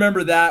 I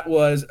remember that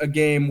was a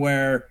game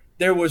where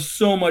there was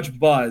so much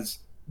buzz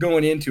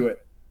going into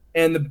it.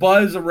 And the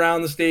buzz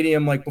around the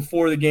stadium, like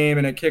before the game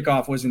and at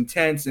kickoff, was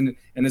intense and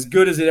as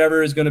good as it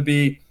ever is going to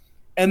be.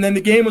 And then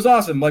the game was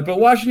awesome. But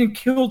Washington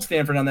killed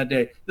Stanford on that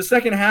day. The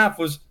second half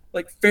was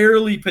like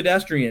fairly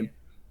pedestrian.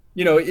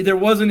 There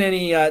wasn't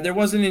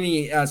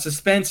any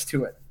suspense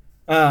to it.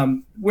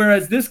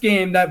 Whereas this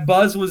game, that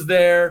buzz was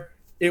there.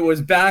 It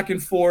was back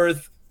and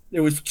forth.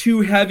 There was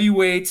 2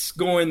 heavyweights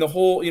going the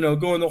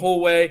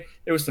whole way.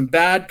 There was some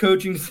bad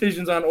coaching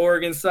decisions on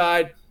Oregon's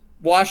side.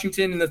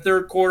 Washington in the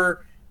third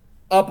quarter,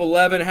 up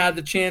 11, had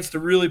the chance to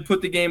really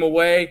put the game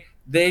away.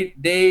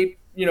 They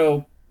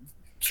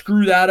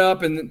screw that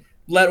up and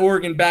let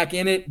Oregon back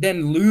in it,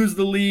 then lose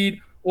the lead.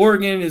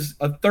 Oregon is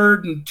a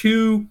 3rd and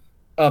 2,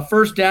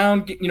 first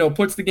down,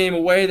 puts the game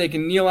away. They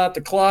can kneel out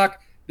the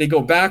clock. They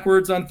go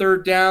backwards on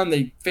 3rd down.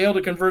 They fail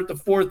to convert the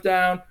 4th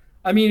down.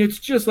 I mean, it's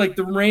just like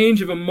the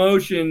range of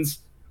emotions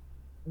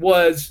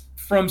was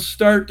from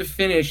start to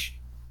finish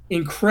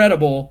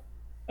incredible.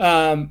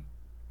 And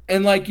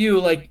like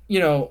you,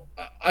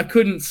 I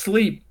couldn't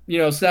sleep,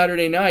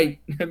 Saturday night.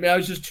 I mean, I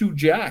was just too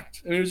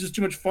jacked. I mean, it was just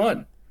too much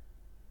fun.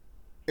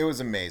 It was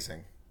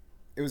amazing.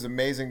 It was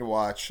amazing to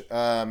watch.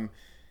 Michael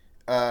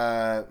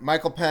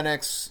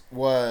Penix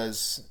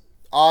was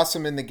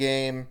awesome in the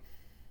game.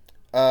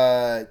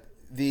 I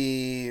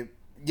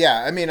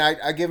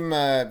give him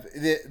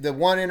the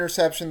one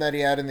interception that he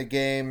had in the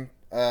game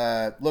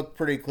looked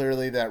pretty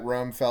clearly that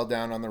Rome fell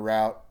down on the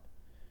route.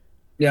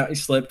 Yeah, he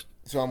slipped.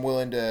 So I'm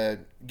willing to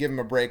give him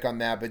a break on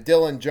that. But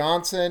Dylan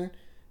Johnson,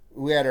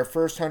 we had our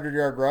first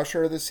 100-yard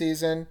rusher of the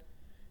season.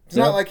 It's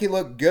not like he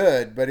looked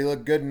good, but he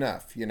looked good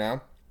enough,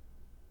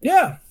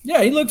 Yeah,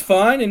 he looked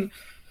fine, and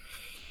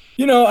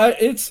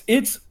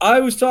I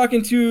was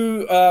talking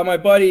to my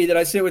buddy that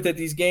I sit with at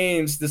these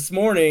games this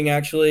morning,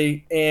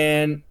 actually,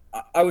 and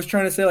I was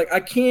trying to say, like, I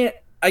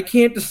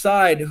can't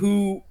decide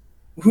who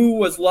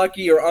was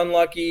lucky or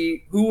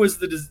unlucky, who was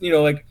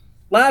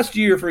last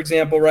year, for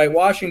example, right?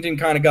 Washington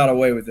kind of got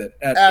away with it.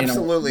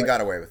 Absolutely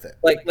got away with it.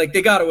 Like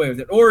they got away with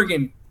it.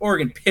 Oregon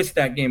pissed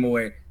that game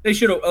away. They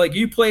should have, like,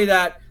 you play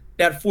that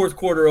fourth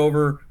quarter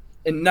over,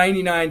 and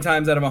 99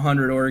 times out of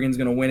 100, Oregon's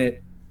going to win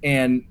it.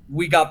 And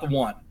we got the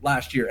one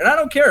last year. And I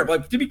don't care.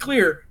 Like, to be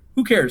clear,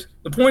 who cares?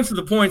 The points are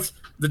the points.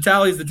 The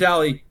tally's the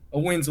tally. A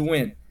win's a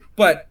win.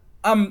 But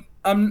I'm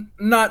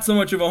not so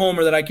much of a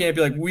homer that I can't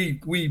be like,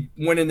 we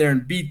went in there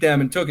and beat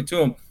them and took it to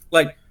them.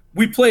 Like,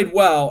 we played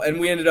well, and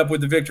we ended up with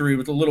the victory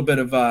with a little bit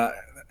of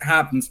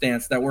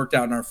happenstance that worked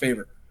out in our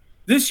favor.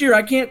 This year,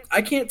 I can't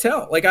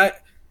tell.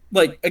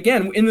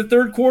 Again, in the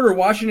third quarter,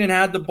 Washington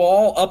had the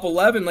ball up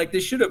 11. Like, they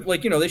should have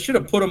put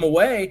them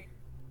away.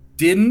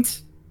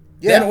 Didn't.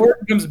 Yeah. Then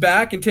Oregon comes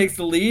back and takes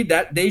the lead.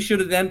 That they should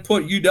have then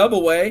put UW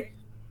away.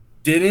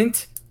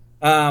 Didn't.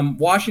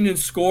 Washington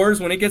scores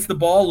when it gets the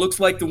ball. Looks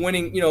like the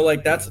winning.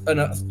 That's an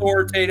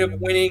authoritative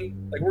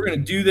winning. Like, we're going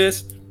to do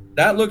this.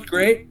 That looked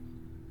great.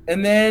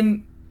 And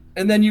then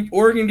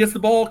Oregon gets the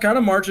ball, kind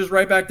of marches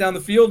right back down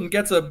the field and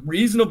gets a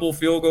reasonable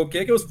field goal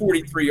kick. It was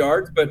 43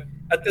 yards, but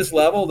at this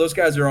level, those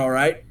guys are all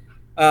right.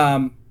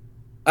 I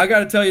got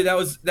to tell you,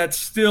 that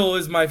still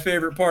is my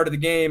favorite part of the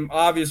game,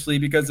 obviously,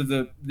 because of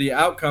the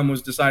outcome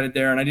was decided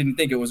there, and I didn't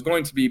think it was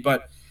going to be,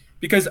 but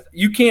because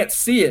you can't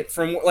see it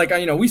from,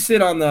 we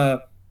sit along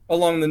the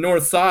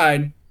north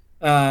side,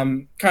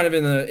 kind of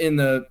in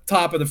the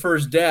top of the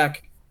first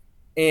deck,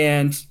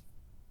 and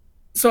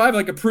so I have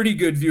like a pretty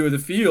good view of the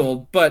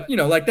field, but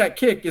that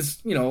kick is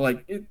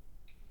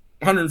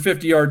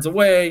 150 yards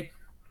away.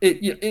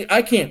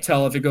 I can't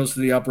tell if it goes to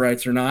the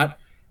uprights or not,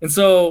 and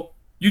so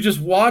you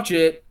just watch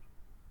it.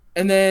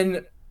 And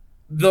then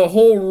the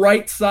whole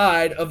right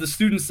side of the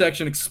student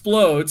section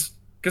explodes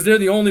because they're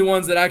the only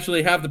ones that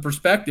actually have the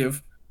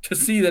perspective to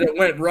see that it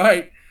went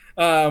right,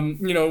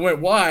 it went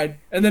wide.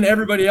 And then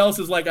everybody else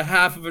is like a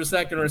half of a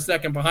second or a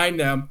second behind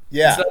them.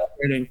 Yeah.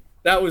 Celebrating.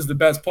 That was the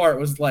best part,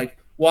 was like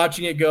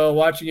watching it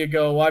go.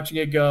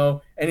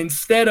 And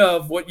instead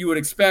of what you would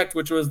expect,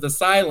 which was the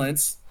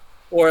silence,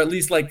 or at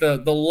least like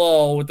the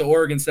lull with the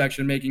Oregon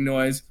section making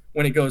noise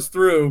when it goes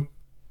through,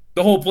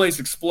 the whole place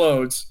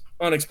explodes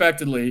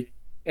unexpectedly,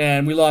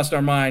 and we lost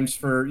our minds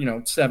for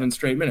 7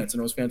 straight minutes, and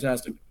it was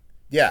fantastic.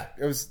 Yeah,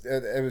 it was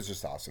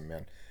just awesome,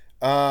 man.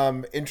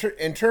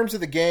 In terms of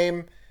the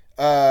game,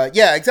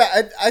 yeah,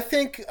 exactly. I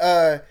think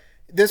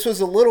this was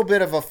a little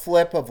bit of a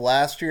flip of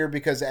last year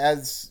because,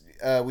 as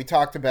we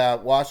talked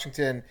about,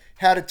 Washington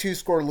had a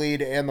 2-score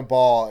lead and the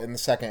ball in the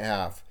second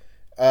half,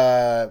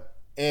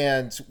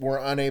 and were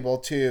unable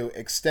to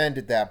extend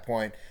at that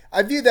point.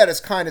 I view that as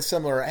kind of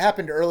similar. It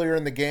happened earlier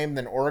in the game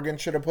than Oregon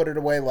should have put it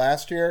away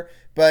last year,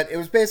 but it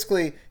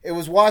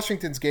was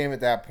Washington's game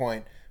at that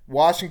point.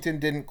 Washington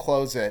didn't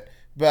close it,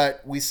 but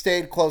we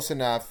stayed close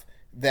enough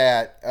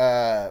that,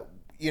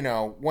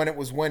 when it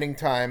was winning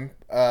time,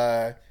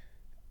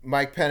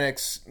 Mike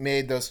Penix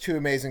made those 2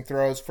 amazing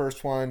throws.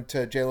 First one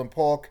to Jalen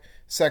Polk,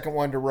 second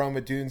one to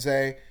Roma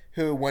Dunze,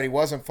 who, when he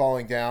wasn't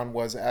falling down,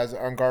 was as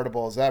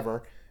unguardable as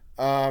ever.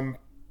 Yeah,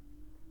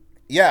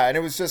 and it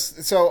was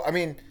just so. I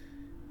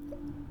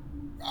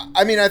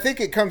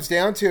think it comes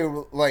down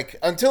to, like,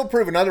 until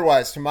proven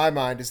otherwise, to my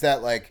mind, is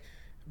that, like,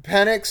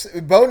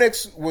 Bo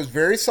Nix was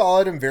very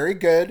solid and very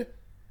good.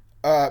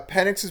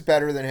 Penix is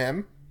better than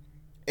him,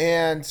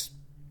 and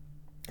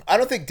I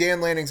don't think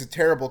Dan Lanning's a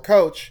terrible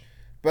coach,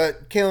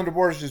 but Kalen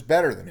DeBoer is just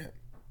better than him.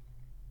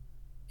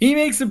 He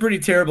makes some pretty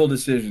terrible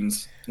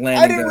decisions.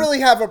 I didn't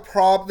really have a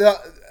problem. The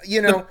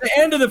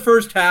end of the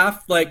first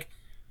half, like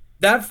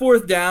that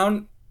fourth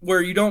down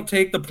where you don't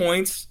take the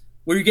points,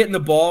 where you're getting the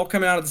ball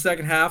coming out of the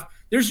second half,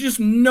 there's just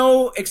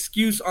no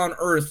excuse on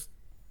earth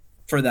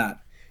for that.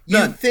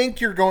 None. You think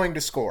you're going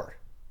to score.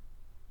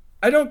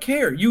 I don't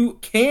care. You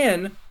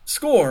can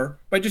score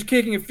by just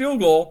kicking a field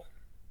goal,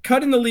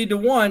 cutting the lead to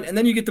 1, and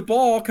then you get the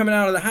ball coming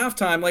out of the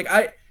halftime. Like,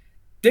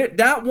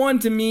 that one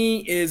to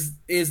me is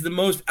the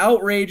most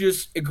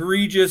outrageous,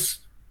 egregious.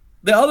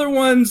 The other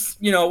ones,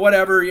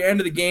 whatever, you end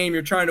of the game,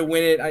 you're trying to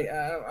win it.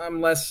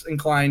 I'm less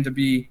inclined to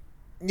be.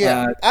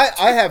 Yeah,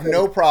 I have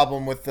no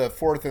problem with the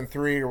 4th and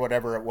 3 or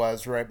whatever it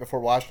was right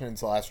before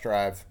Washington's last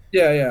drive.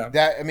 Yeah.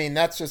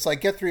 That's just like,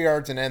 get 3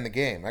 yards and end the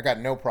game. I got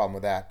no problem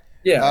with that.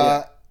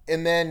 Yeah.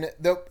 And then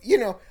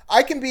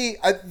I can be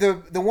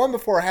the one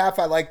before half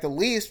I like the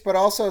least, but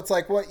also it's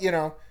like, what,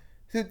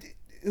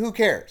 who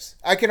cares?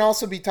 I can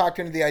also be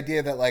talking to the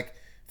idea that, like,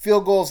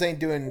 field goals ain't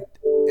doing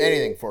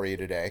anything for you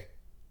today.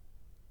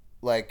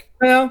 Like,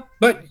 well,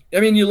 but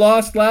you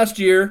lost last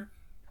year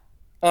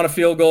on a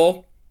field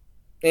goal,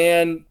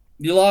 and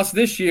you lost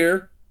this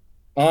year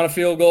on a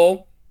field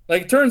goal.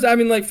 Like, it turns,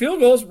 field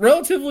goals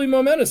relatively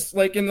momentous.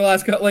 Like, in the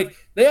last couple, like,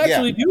 they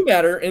actually do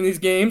matter in these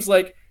games.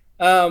 Like,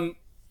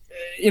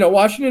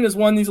 Washington has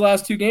won these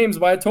last 2 games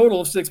by a total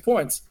of 6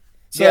 points.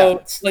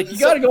 So, you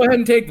got to go ahead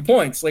and take the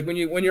points. Like, when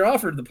you're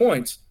offered the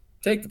points,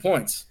 take the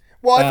points.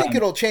 Well, I think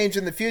it'll change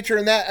in the future.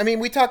 And that,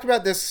 we talked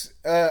about this,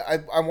 I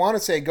want to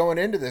say, going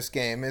into this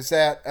game, is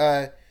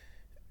that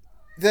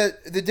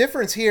the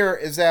difference here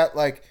is that,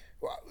 like,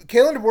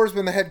 Kalen DeBoer's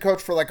been the head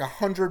coach for like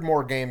 100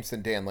 more games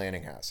than Dan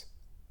Lanning has.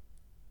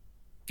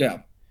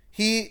 Yeah.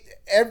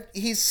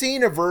 He's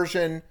seen a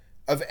version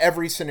of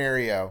every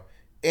scenario,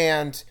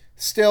 and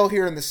still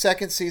here in the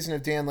second season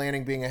of Dan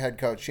Lanning being a head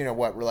coach,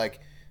 we're like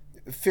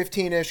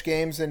 15-ish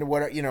games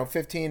into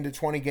 15 to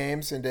 20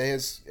 games into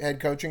his head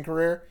coaching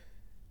career.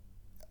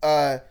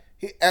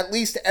 At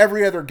least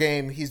every other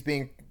game he's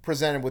being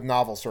presented with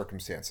novel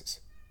circumstances.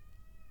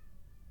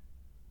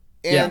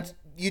 And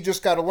you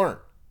just got to learn.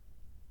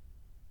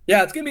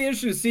 Yeah, it's going to be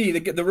interesting to see.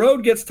 The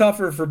road gets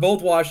tougher for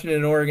both Washington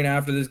and Oregon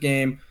after this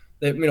game.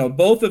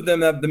 Both of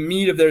them have the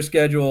meat of their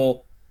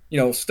schedule,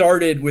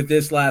 started with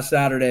this last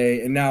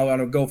Saturday, and now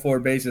on a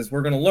go-forward basis,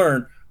 we're going to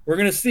learn. We're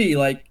going to see,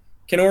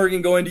 can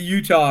Oregon go into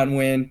Utah and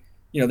win?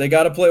 They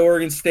got to play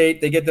Oregon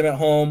State. They get them at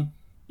home.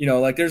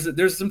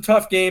 There's some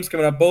tough games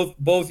coming up. Both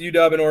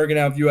UW and Oregon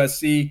have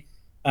USC.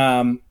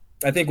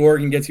 I think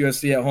Oregon gets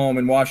USC at home,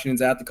 and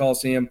Washington's at the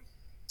Coliseum.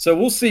 So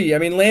we'll see. I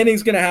mean,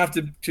 Lanning's going to have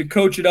to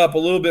coach it up a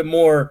little bit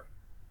more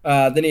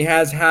than he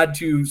has had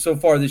to so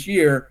far this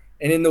year.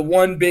 And in the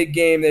one big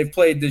game they've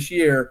played this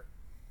year,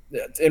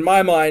 in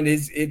my mind,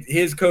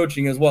 his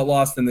coaching is what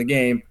lost them the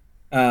game.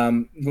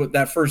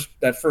 That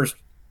first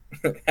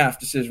half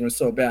decision was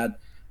so bad.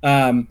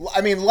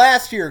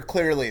 Last year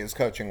clearly his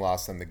coaching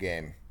lost them the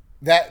game.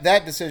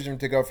 That decision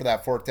to go for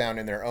that fourth down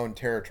in their own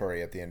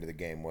territory at the end of the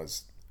game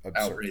was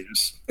absurd.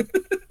 Outrageous.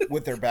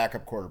 With their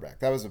backup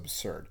quarterback, that was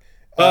absurd.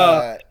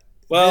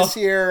 This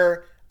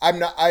year, I'm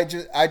not. I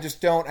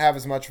just don't have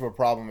as much of a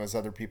problem as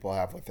other people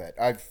have with it.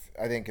 I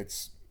think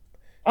it's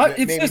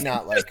maybe just,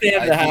 not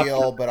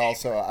ideal, but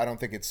also I don't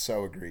think it's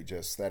so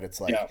egregious that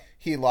it's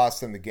he lost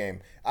them the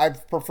game. I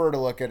prefer to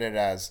look at it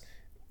as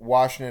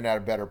Washington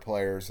had better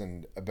players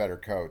and a better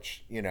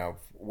coach.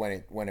 When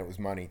it was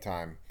money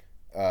time,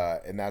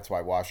 and that's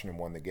why Washington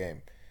won the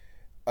game.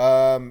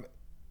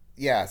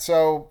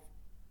 So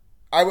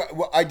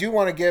I do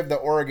want to give the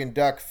Oregon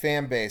Duck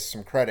fan base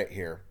some credit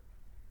here,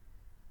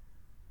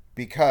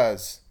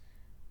 because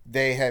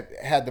they have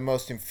had the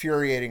most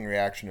infuriating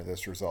reaction to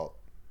this result.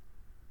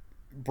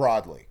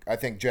 Broadly, I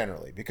think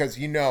generally, because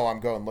I'm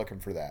going looking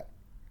for that.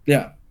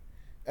 Yeah.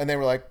 And they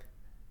were like,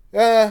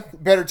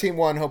 better team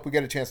won, hope we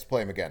get a chance to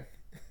play him again.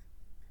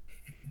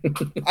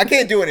 I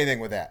can't do anything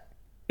with that.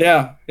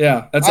 Yeah.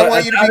 I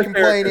want you to be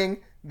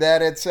complaining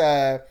that it's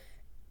a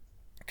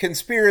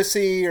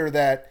conspiracy, or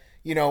that,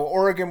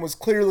 Oregon was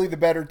clearly the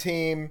better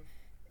team,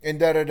 and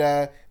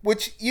da-da-da,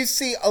 which you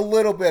see a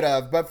little bit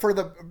of, but for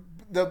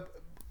the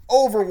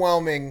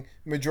overwhelming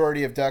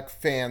majority of Duck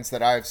fans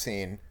that I've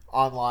seen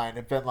online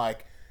have been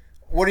like,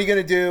 what are you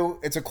going to do?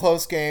 It's a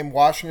close game.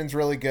 Washington's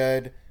really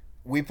good.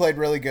 We played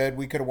really good.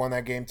 We could have won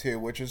that game too,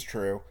 which is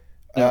true.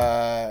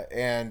 Yeah.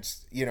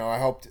 I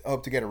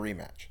hope to get a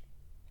rematch.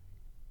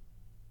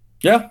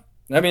 Yeah.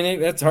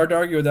 It's hard to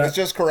argue with that. It's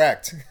just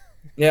correct.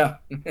 Yeah.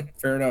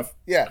 Fair enough.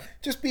 Yeah.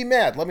 Just be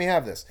mad. Let me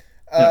have this.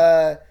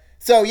 Yeah.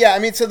 So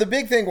the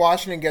big thing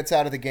Washington gets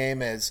out of the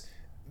game is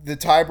the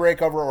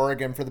tiebreak over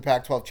Oregon for the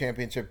Pac-12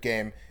 championship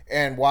game,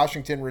 and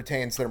Washington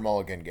retains their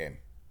mulligan game.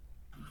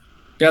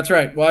 That's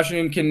right.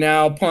 Washington can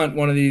now punt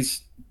one of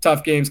these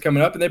tough games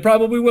coming up, and they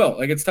probably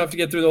will. It's tough to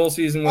get through the whole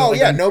season.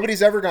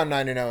 Nobody's ever gone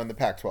 9-0 in the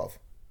Pac-12.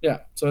 Yeah,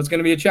 so it's going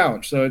to be a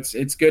challenge. So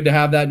it's good to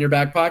have that in your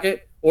back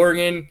pocket.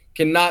 Oregon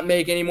cannot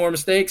make any more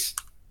mistakes.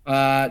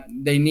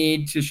 They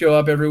need to show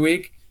up every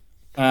week.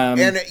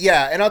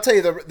 And I'll tell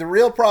you, the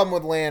real problem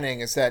with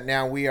Lanning is that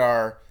now we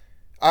are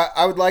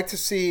I would like to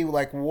see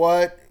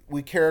what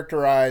we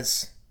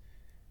characterize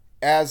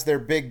as their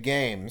big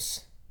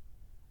games.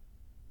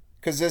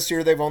 Because this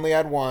year they've only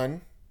had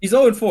one. He's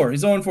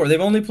 0-4. They've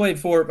only played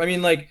 4.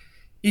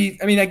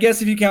 I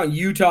guess if you count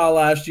Utah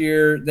last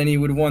year, then he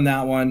would have won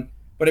that one.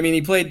 But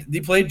he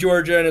played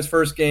Georgia in his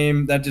first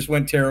game. That just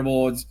went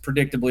terrible. It's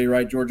predictably,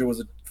 right? Georgia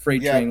was a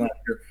freight train last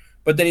year.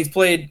 But then he's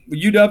played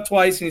UW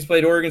twice, and he's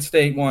played Oregon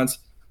State once,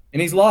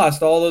 and he's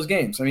lost all those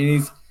games. I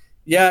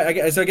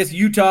guess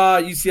Utah,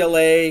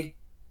 UCLA.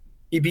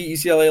 He beat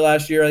UCLA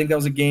last year. I think that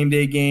was a game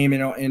day game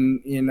in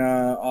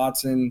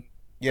Autzen.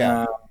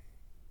 Yeah.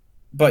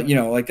 But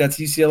that's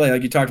UCLA,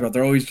 like you talked about.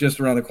 They're always just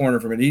around the corner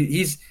from it.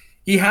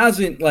 He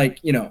hasn't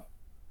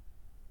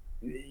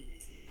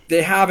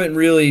they haven't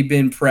really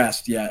been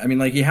pressed yet.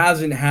 He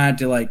hasn't had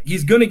to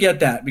he's going to get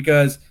that,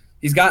 because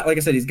he's got, like I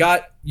said, he's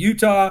got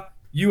Utah,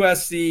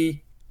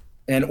 USC,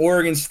 and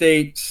Oregon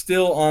State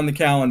still on the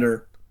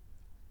calendar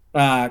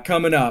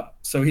coming up.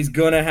 So he's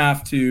going to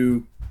have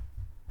to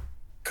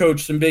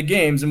coach some big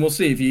games, and we'll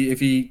see if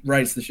he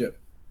rights the ship.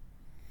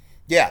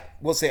 Yeah,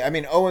 we'll see.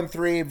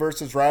 0-3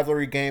 versus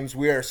rivalry games.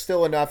 We are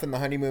still enough in the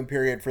honeymoon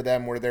period for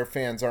them where their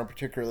fans aren't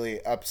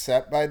particularly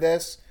upset by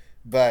this.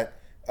 But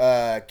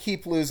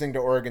keep losing to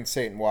Oregon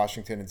State and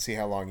Washington and see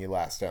how long you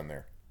last down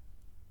there.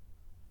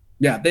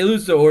 Yeah, if they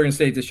lose to Oregon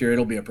State this year,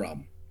 it'll be a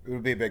problem. It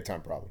would be a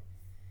big-time problem.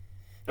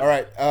 All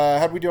right,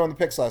 how'd we do on the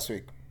picks last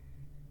week?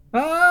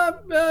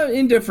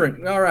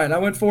 Indifferent. All right, I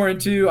went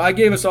 4-2. I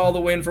gave us all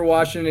the win for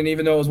Washington,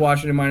 even though it was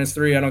Washington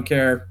 -3. I don't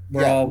care.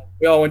 We all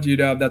went to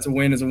UW. That's a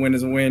win. Is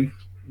a win.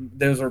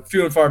 Those are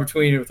few and far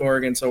between with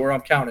Oregon, so we're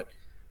on count it.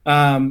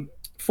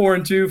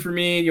 4-2 for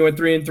me. You went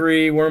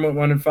 3-3. Worm went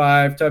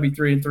 1-5. Tubby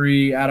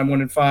 3-3. Adam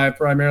 1-5,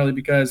 primarily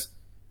because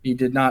he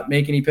did not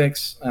make any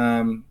picks,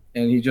 and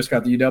he just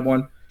got the UW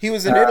one. He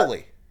was in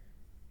Italy.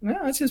 Yeah,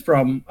 that's his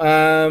problem.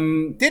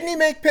 Didn't he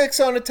make picks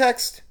on a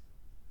text?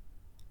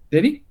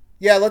 Did he?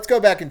 Yeah, let's go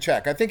back and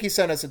check. I think he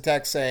sent us a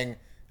text saying,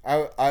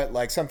 "I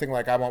like something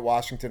like I want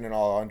Washington and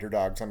all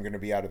underdogs. I'm going to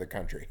be out of the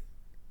country."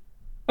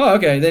 Oh,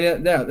 okay.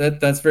 Then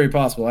that's very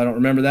possible. I don't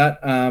remember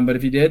that, but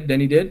if he did, then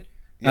he did.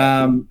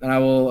 Yeah. And I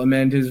will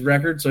amend his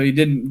record. So he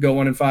didn't go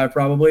 1-5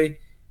 probably.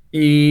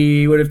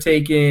 He would have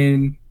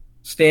taken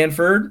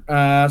Stanford,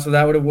 so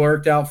that would have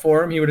worked out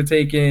for him. He would have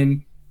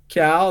taken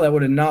Cal. That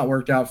would have not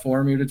worked out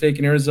for him. He would have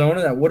taken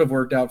Arizona. That would have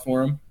worked out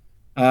for him.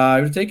 He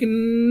would have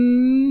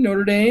taken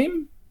Notre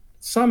Dame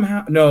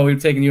somehow. No, he would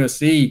have taken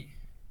USC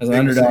as an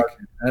underdog.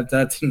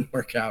 That didn't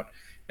work out.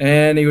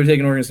 And he would have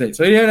taken Oregon State.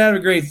 So he had a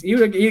great.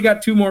 He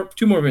got two more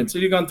wins. So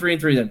he'd gone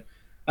 3-3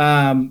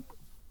 then.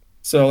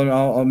 So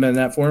I'll amend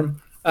that for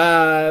him.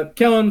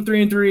 Kellen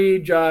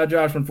 3-3.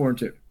 Josh went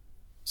 4-2.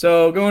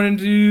 So going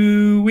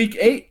into week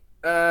 8,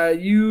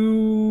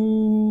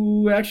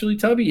 you actually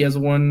Tubby has a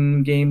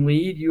 1-game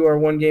lead. You are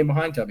 1 game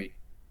behind Tubby,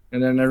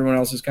 and then everyone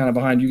else is kind of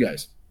behind you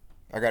guys.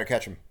 I gotta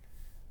catch him.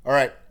 All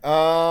right.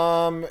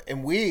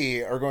 And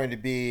we are going to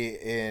be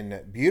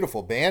in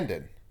beautiful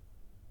Bandon.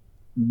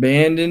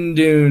 Bandon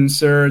Dunes,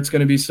 sir. It's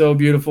going to be so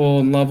beautiful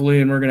and lovely,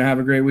 and we're going to have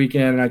a great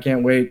weekend, and I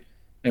can't wait.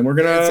 And we're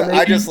going to...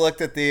 I just looked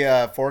at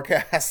the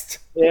forecast.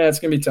 Yeah, it's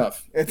going to be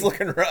tough. It's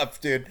looking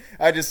rough, dude.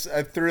 I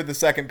threw the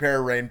second pair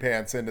of rain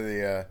pants into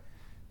the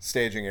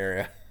staging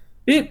area.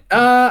 It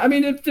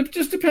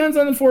just depends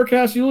on the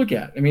forecast you look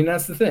at. I mean,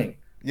 that's the thing.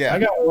 Yeah. I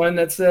got one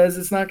that says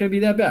it's not going to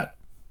be that bad,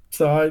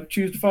 so I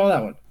choose to follow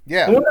that one.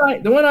 Yeah.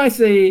 The one I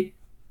say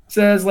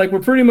says, like, we're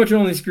pretty much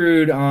only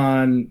screwed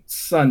on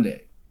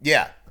Sunday.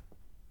 Yeah.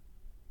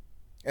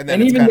 And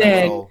even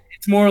then,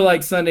 it's more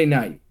like Sunday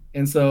night.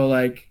 And so,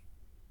 like,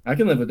 I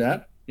can live with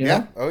that. You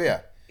know? Oh,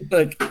 yeah.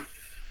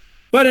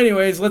 But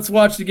anyways, let's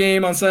watch the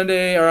game on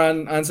Sunday or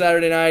on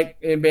Saturday night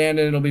in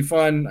Bandon. It'll be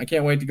fun. I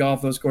can't wait to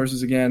golf those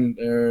courses again.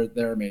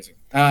 They're amazing.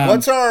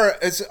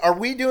 Are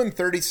we doing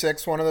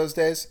 36 one of those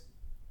days?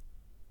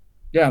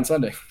 Yeah, on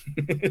Sunday.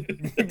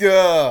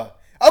 Duh.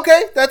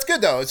 Okay, that's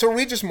good, though. So are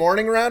we just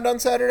morning round on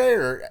Saturday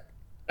or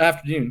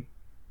afternoon?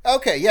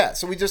 Okay, yeah.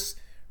 So we just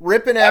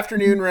rip an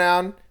afternoon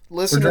round.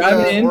 Listen to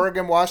the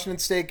Oregon-Washington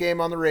State game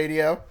on the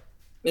radio.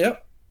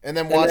 Yep. And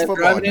then watch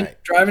football at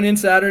night. Driving in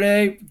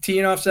Saturday,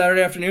 teeing off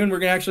Saturday afternoon. We're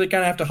going to actually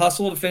kind of have to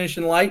hustle to finish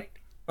in light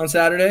on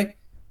Saturday.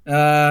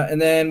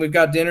 And then we've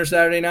got dinner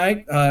Saturday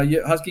night,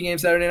 Husky game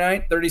Saturday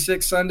night,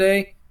 36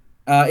 Sunday,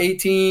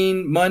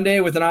 18 Monday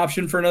with an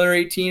option for another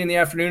 18 in the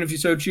afternoon if you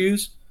so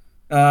choose.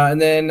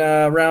 And then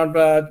around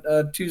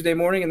Tuesday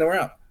morning, and then we're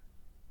out.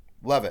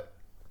 Love it.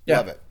 Yeah.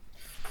 Love it.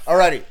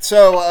 Alrighty,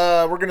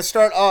 so we're going to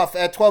start off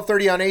at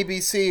 12:30 on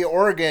ABC.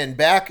 Oregon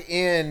back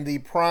in the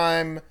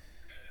prime.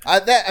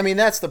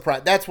 That's the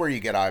prime. That's where you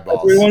get eyeballs.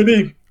 That's where you want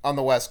to be on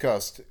the West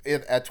Coast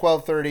at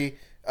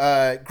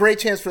 12:30. Great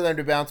chance for them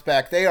to bounce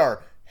back. They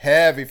are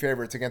heavy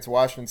favorites against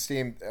Washington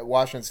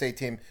State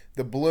team.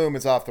 The bloom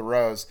is off the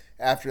rose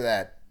after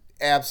that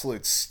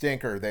absolute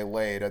stinker they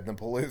laid at the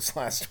Palouse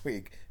last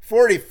week,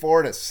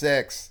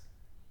 44-6.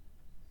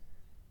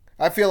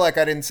 I feel like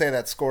I didn't say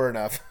that score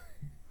enough.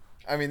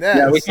 I mean,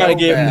 we kind of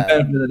gave them the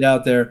benefit of the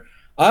doubt there.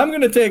 I'm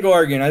going to take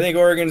Oregon. I think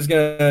Oregon's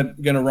going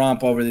to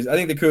romp over these. I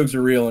think the Cougs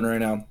are reeling right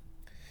now.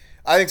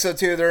 I think so,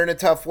 too. They're in a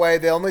tough way.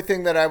 The only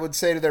thing that I would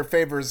say to their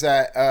favor is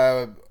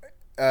that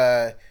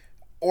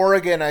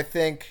Oregon, I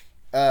think,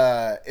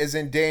 is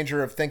in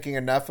danger of thinking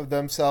enough of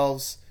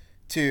themselves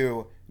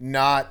to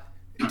not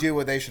do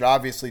what they should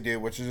obviously do,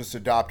 which is just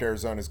adopt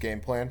Arizona's game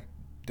plan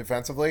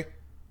defensively.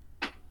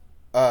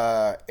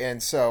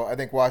 And so I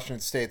think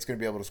Washington State's going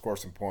to be able to score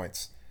some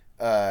points.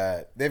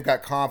 They've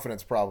got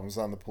confidence problems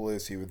on the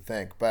Palouse, you would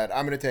think, but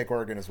I'm going to take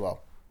Oregon as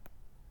well.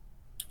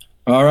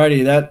 All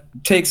righty, that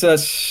takes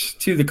us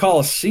to the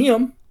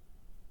Coliseum.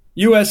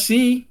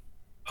 USC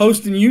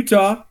hosting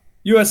Utah.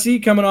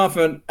 USC coming off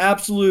an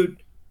absolute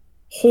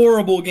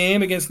horrible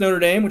game against Notre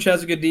Dame, which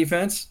has a good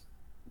defense.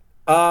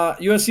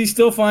 USC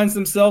still finds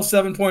themselves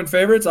 7-point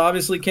favorites.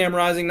 Obviously, Cam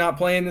Rising not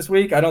playing this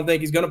week. I don't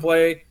think he's going to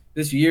play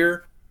this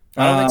year.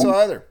 I don't think so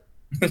either.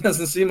 It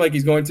doesn't seem like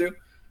he's going to.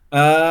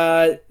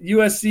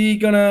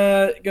 USC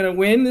gonna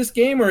win this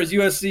game, or is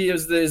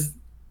USC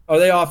are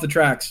they off the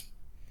tracks?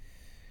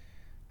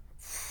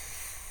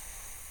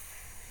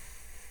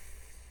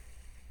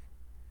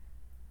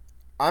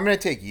 I'm gonna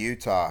take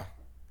Utah.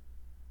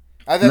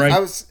 I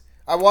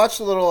watched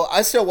a little.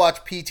 I still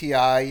watch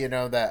PTI. You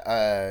know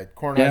that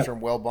Kornheiser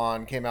and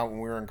Wilbon came out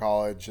when we were in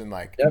college, and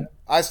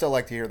I still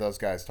like to hear those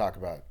guys talk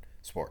about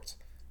sports.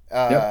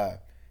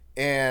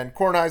 And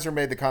Kornheiser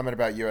made the comment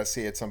about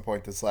USC at some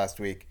point this last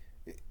week.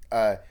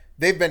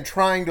 They've been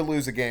trying to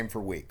lose a game for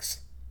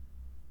weeks,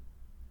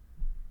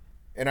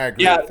 and I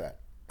agree with that.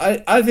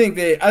 I think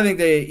they.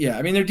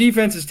 I mean, their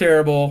defense is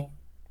terrible,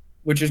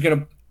 which is going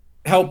to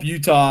help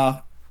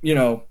Utah.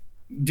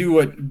 Do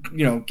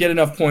what get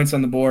enough points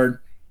on the board.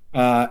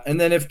 And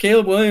then if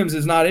Caleb Williams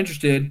is not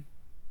interested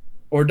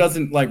or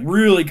doesn't like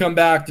really come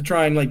back to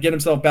try and like get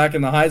himself back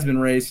in the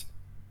Heisman race,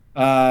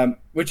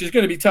 which is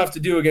going to be tough to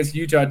do against the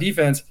Utah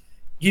defense,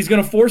 he's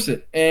going to force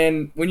it.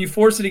 And when you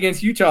force it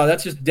against Utah,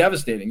 that's just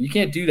devastating. You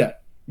can't do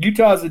that.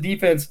 Utah is the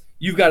defense.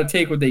 You've got to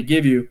take what they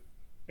give you.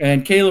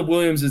 And Caleb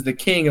Williams is the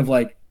king of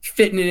like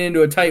fitting it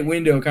into a tight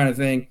window kind of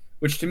thing,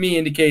 which to me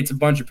indicates a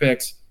bunch of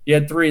picks. He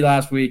had 3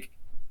 last week.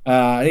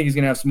 I think he's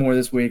going to have some more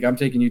this week. I'm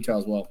taking Utah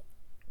as well.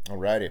 All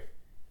righty.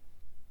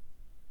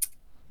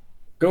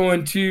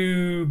 Going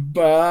to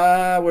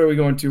where are we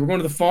going to? We're going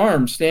to the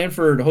Farm.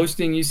 Stanford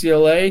hosting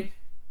UCLA.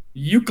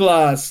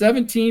 UCLA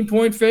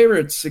 17-point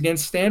favorites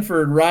against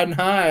Stanford, riding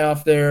high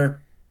off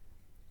their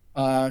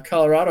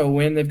Colorado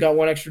win. They've got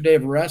one extra day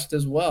of rest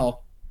as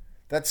well.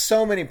 That's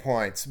so many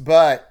points,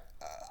 but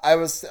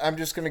I'm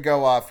just going to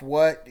go off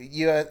what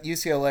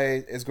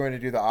UCLA is going to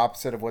do the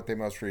opposite of what they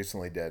most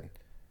recently did.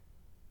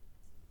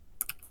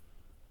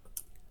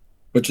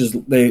 Which is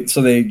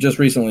they just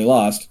recently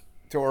lost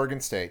to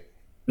Oregon State.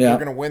 Yeah. They're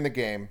going to win the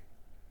game.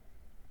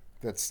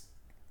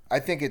 I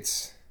think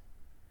it's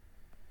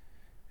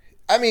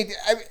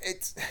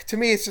to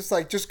me it's just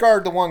like just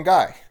guard the one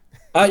guy.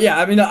 Yeah,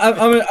 I mean I'm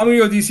going to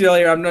go with UCLA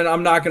here.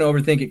 I'm not going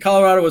to overthink it.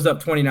 Colorado was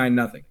up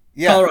 29-0.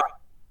 Yeah. Colorado,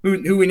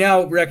 who we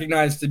now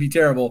recognize to be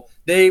terrible,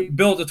 they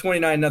built a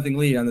 29-0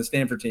 lead on the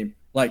Stanford team.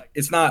 Like,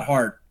 it's not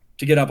hard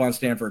to get up on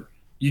Stanford.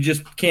 You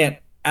just can't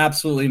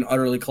absolutely and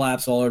utterly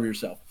collapse all over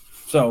yourself.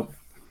 So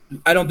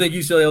I don't think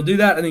UCLA will do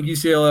that. I think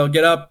UCLA will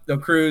get up, they'll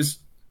cruise.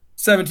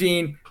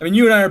 17. I mean,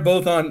 you and I are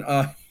both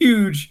on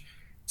huge.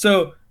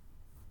 So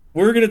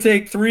we're going to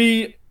take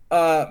 3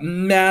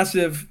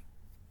 massive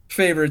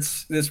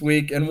favorites this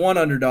week and 1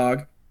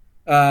 underdog.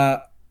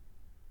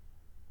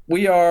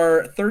 We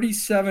are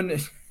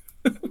 37.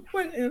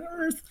 What on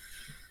earth?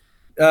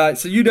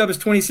 So UW is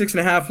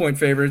 26.5-point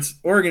favorites.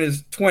 Oregon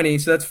is 20,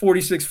 so that's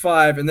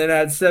 46.5, and then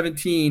add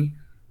 17.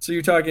 So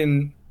you're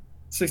talking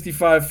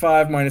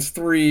 65.5 minus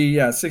 3.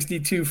 Yeah,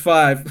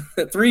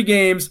 62.5. 3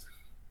 games.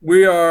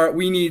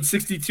 We need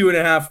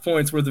 62.5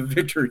 points worth of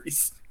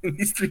victories in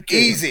these 3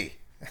 games.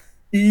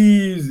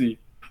 Easy.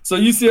 So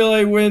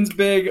UCLA wins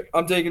big.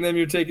 I'm taking them.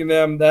 You're taking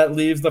them. That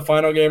leaves the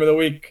final game of the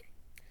week.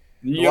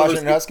 The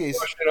Washington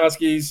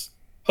Huskies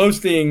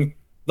hosting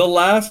the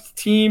last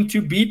team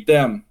to beat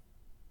them.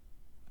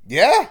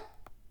 Yeah.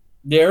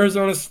 The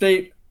Arizona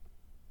State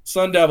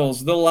Sun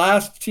Devils, the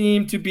last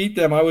team to beat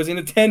them. I was in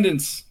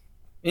attendance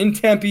in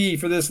Tempe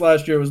for this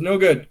last year. It was no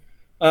good.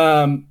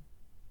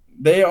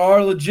 They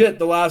are legit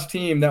the last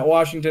team that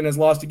Washington has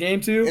lost a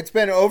game to. It's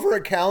been over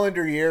a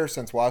calendar year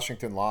since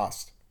Washington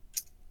lost.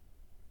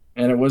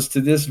 And it was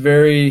to this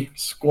very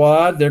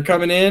squad. They're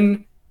coming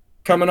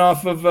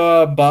off of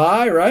a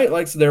bye, right?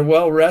 Like, so they're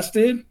well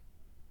rested.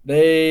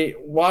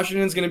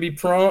 Washington's going to be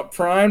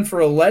primed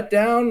for a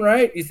letdown,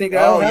 right? You think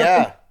that'll happen?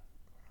 Yeah.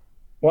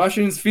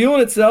 Washington's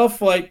feeling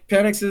itself. Like,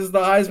 Penix is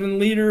the Heisman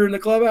leader in the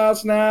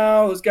clubhouse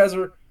now. Those guys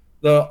are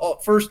the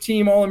first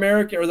team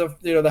All-American, or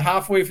the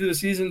halfway through the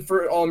season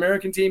for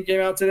All-American team came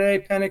out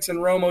today. Penix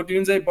and Rome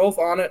Odunze both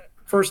on it.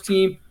 First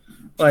team.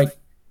 Like,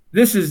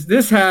 this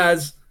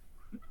has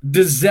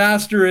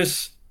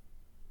disastrous,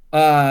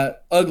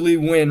 ugly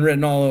win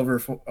written all over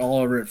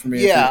it for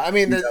me. Yeah, I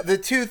mean the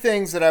 2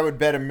 things that I would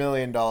bet $1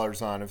 million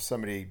on if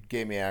somebody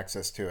gave me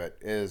access to it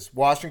is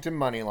Washington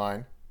money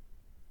line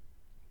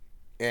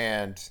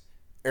and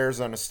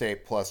Arizona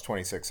State plus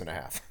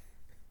 26.5.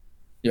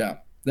 Yeah.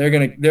 They're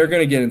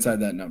gonna get inside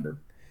that number.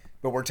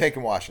 But we're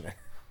taking Washington.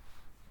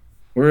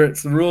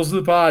 It's the rules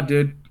of the pod,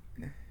 dude.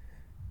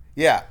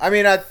 Yeah, I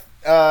mean,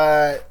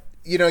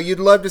 you'd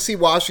love to see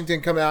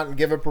Washington come out and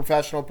give a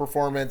professional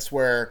performance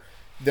where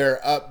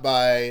they're up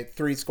by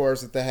 3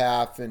 scores at the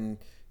half and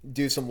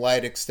do some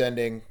light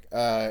extending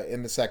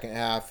in the second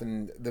half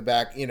and the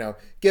back.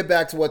 Get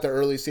back to what the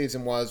early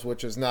season was,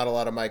 which is not a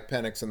lot of Mike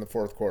Penix in the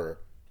fourth quarter.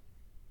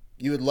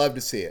 You would love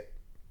to see it.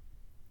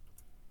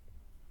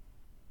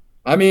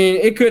 I mean,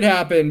 it could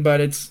happen,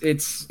 but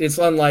it's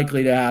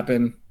unlikely to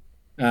happen.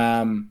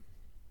 I'm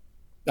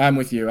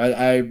with you.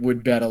 I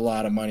would bet a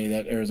lot of money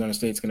that Arizona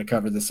State's going to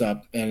cover this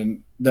up,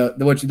 and the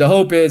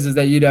hope is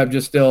that UW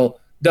just still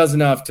does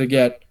enough to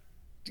get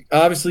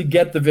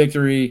the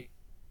victory,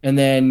 and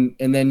then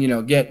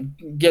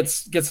get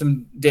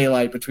some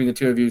daylight between the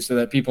two of you, so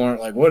that people aren't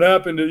like, what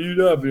happened to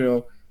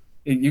UW?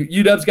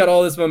 UW's got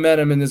all this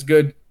momentum and this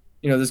good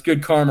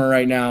karma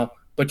right now,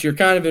 but you're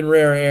kind of in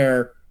rare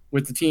air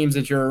with the teams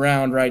that you're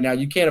around right now.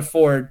 You can't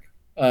afford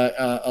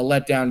a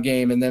letdown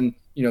game and then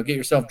get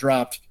yourself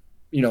dropped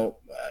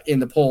in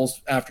the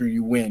polls after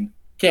you win.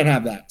 Can't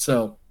have that.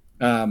 So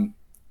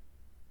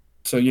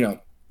let's go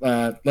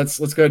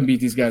ahead and beat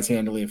these guys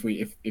handily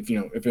if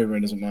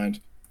everyone doesn't mind.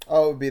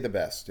 Oh, it would be the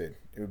best, dude.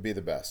 It would be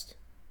the best.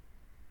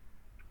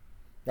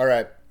 All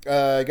right.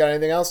 Got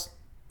anything else?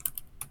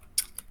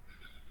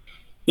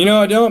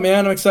 I don't,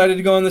 man. I'm excited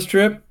to go on this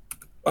trip.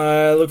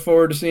 I look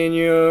forward to seeing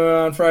you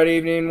on Friday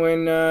evening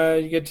when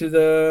you get to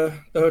the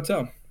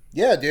hotel.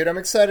 Yeah, dude, I'm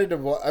excited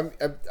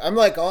to. I'm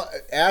like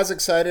as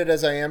excited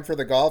as I am for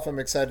the golf. I'm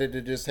excited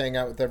to just hang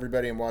out with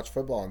everybody and watch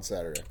football on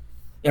Saturday.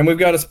 And we've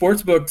got a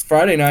sports book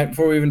Friday night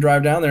before we even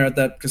drive down there at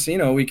that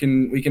casino. We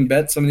can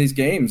bet some of these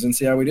games and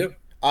see how we do.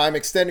 I'm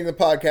extending the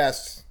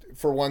podcast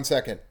for 1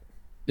 second.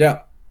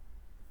 Yeah.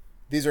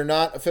 These are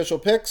not official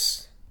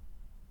picks.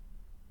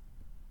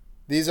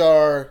 These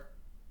are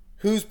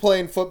who's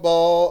playing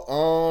football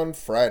on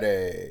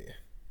Friday.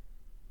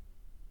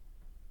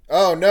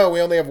 Oh, no,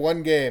 we only have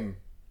one game.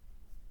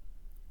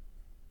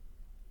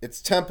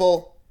 It's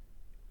Temple.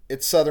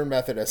 It's Southern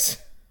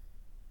Methodist.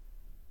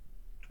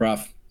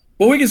 Rough.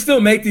 But we can still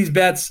make these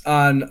bets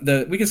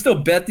we can still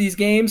bet these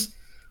games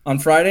on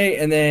Friday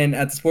and then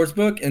at the sports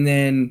book, and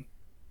then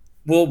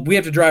we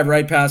have to drive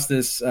right past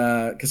this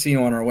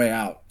casino on our way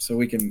out. So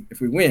if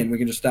we win, we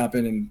can just stop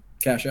in and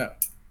cash out.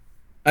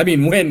 I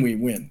mean, when we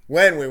win.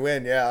 When we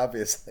win, yeah,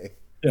 obviously.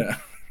 Yeah.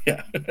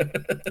 Yeah.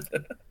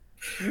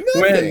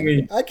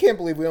 I can't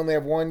believe we only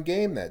have one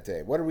game that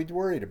day. What are we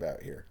worried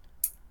about here?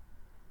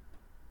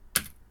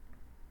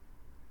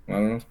 I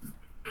don't know.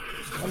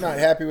 I'm not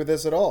happy with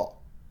this at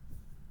all.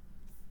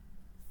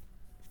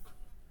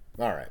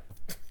 All right.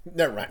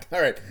 Never mind.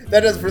 All right. That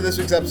does it for this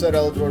week's episode of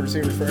Eligible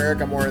Receivers for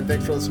Eric. I'm Warren.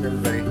 Thanks for listening,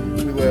 everybody.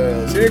 We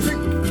will see you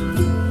next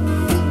week.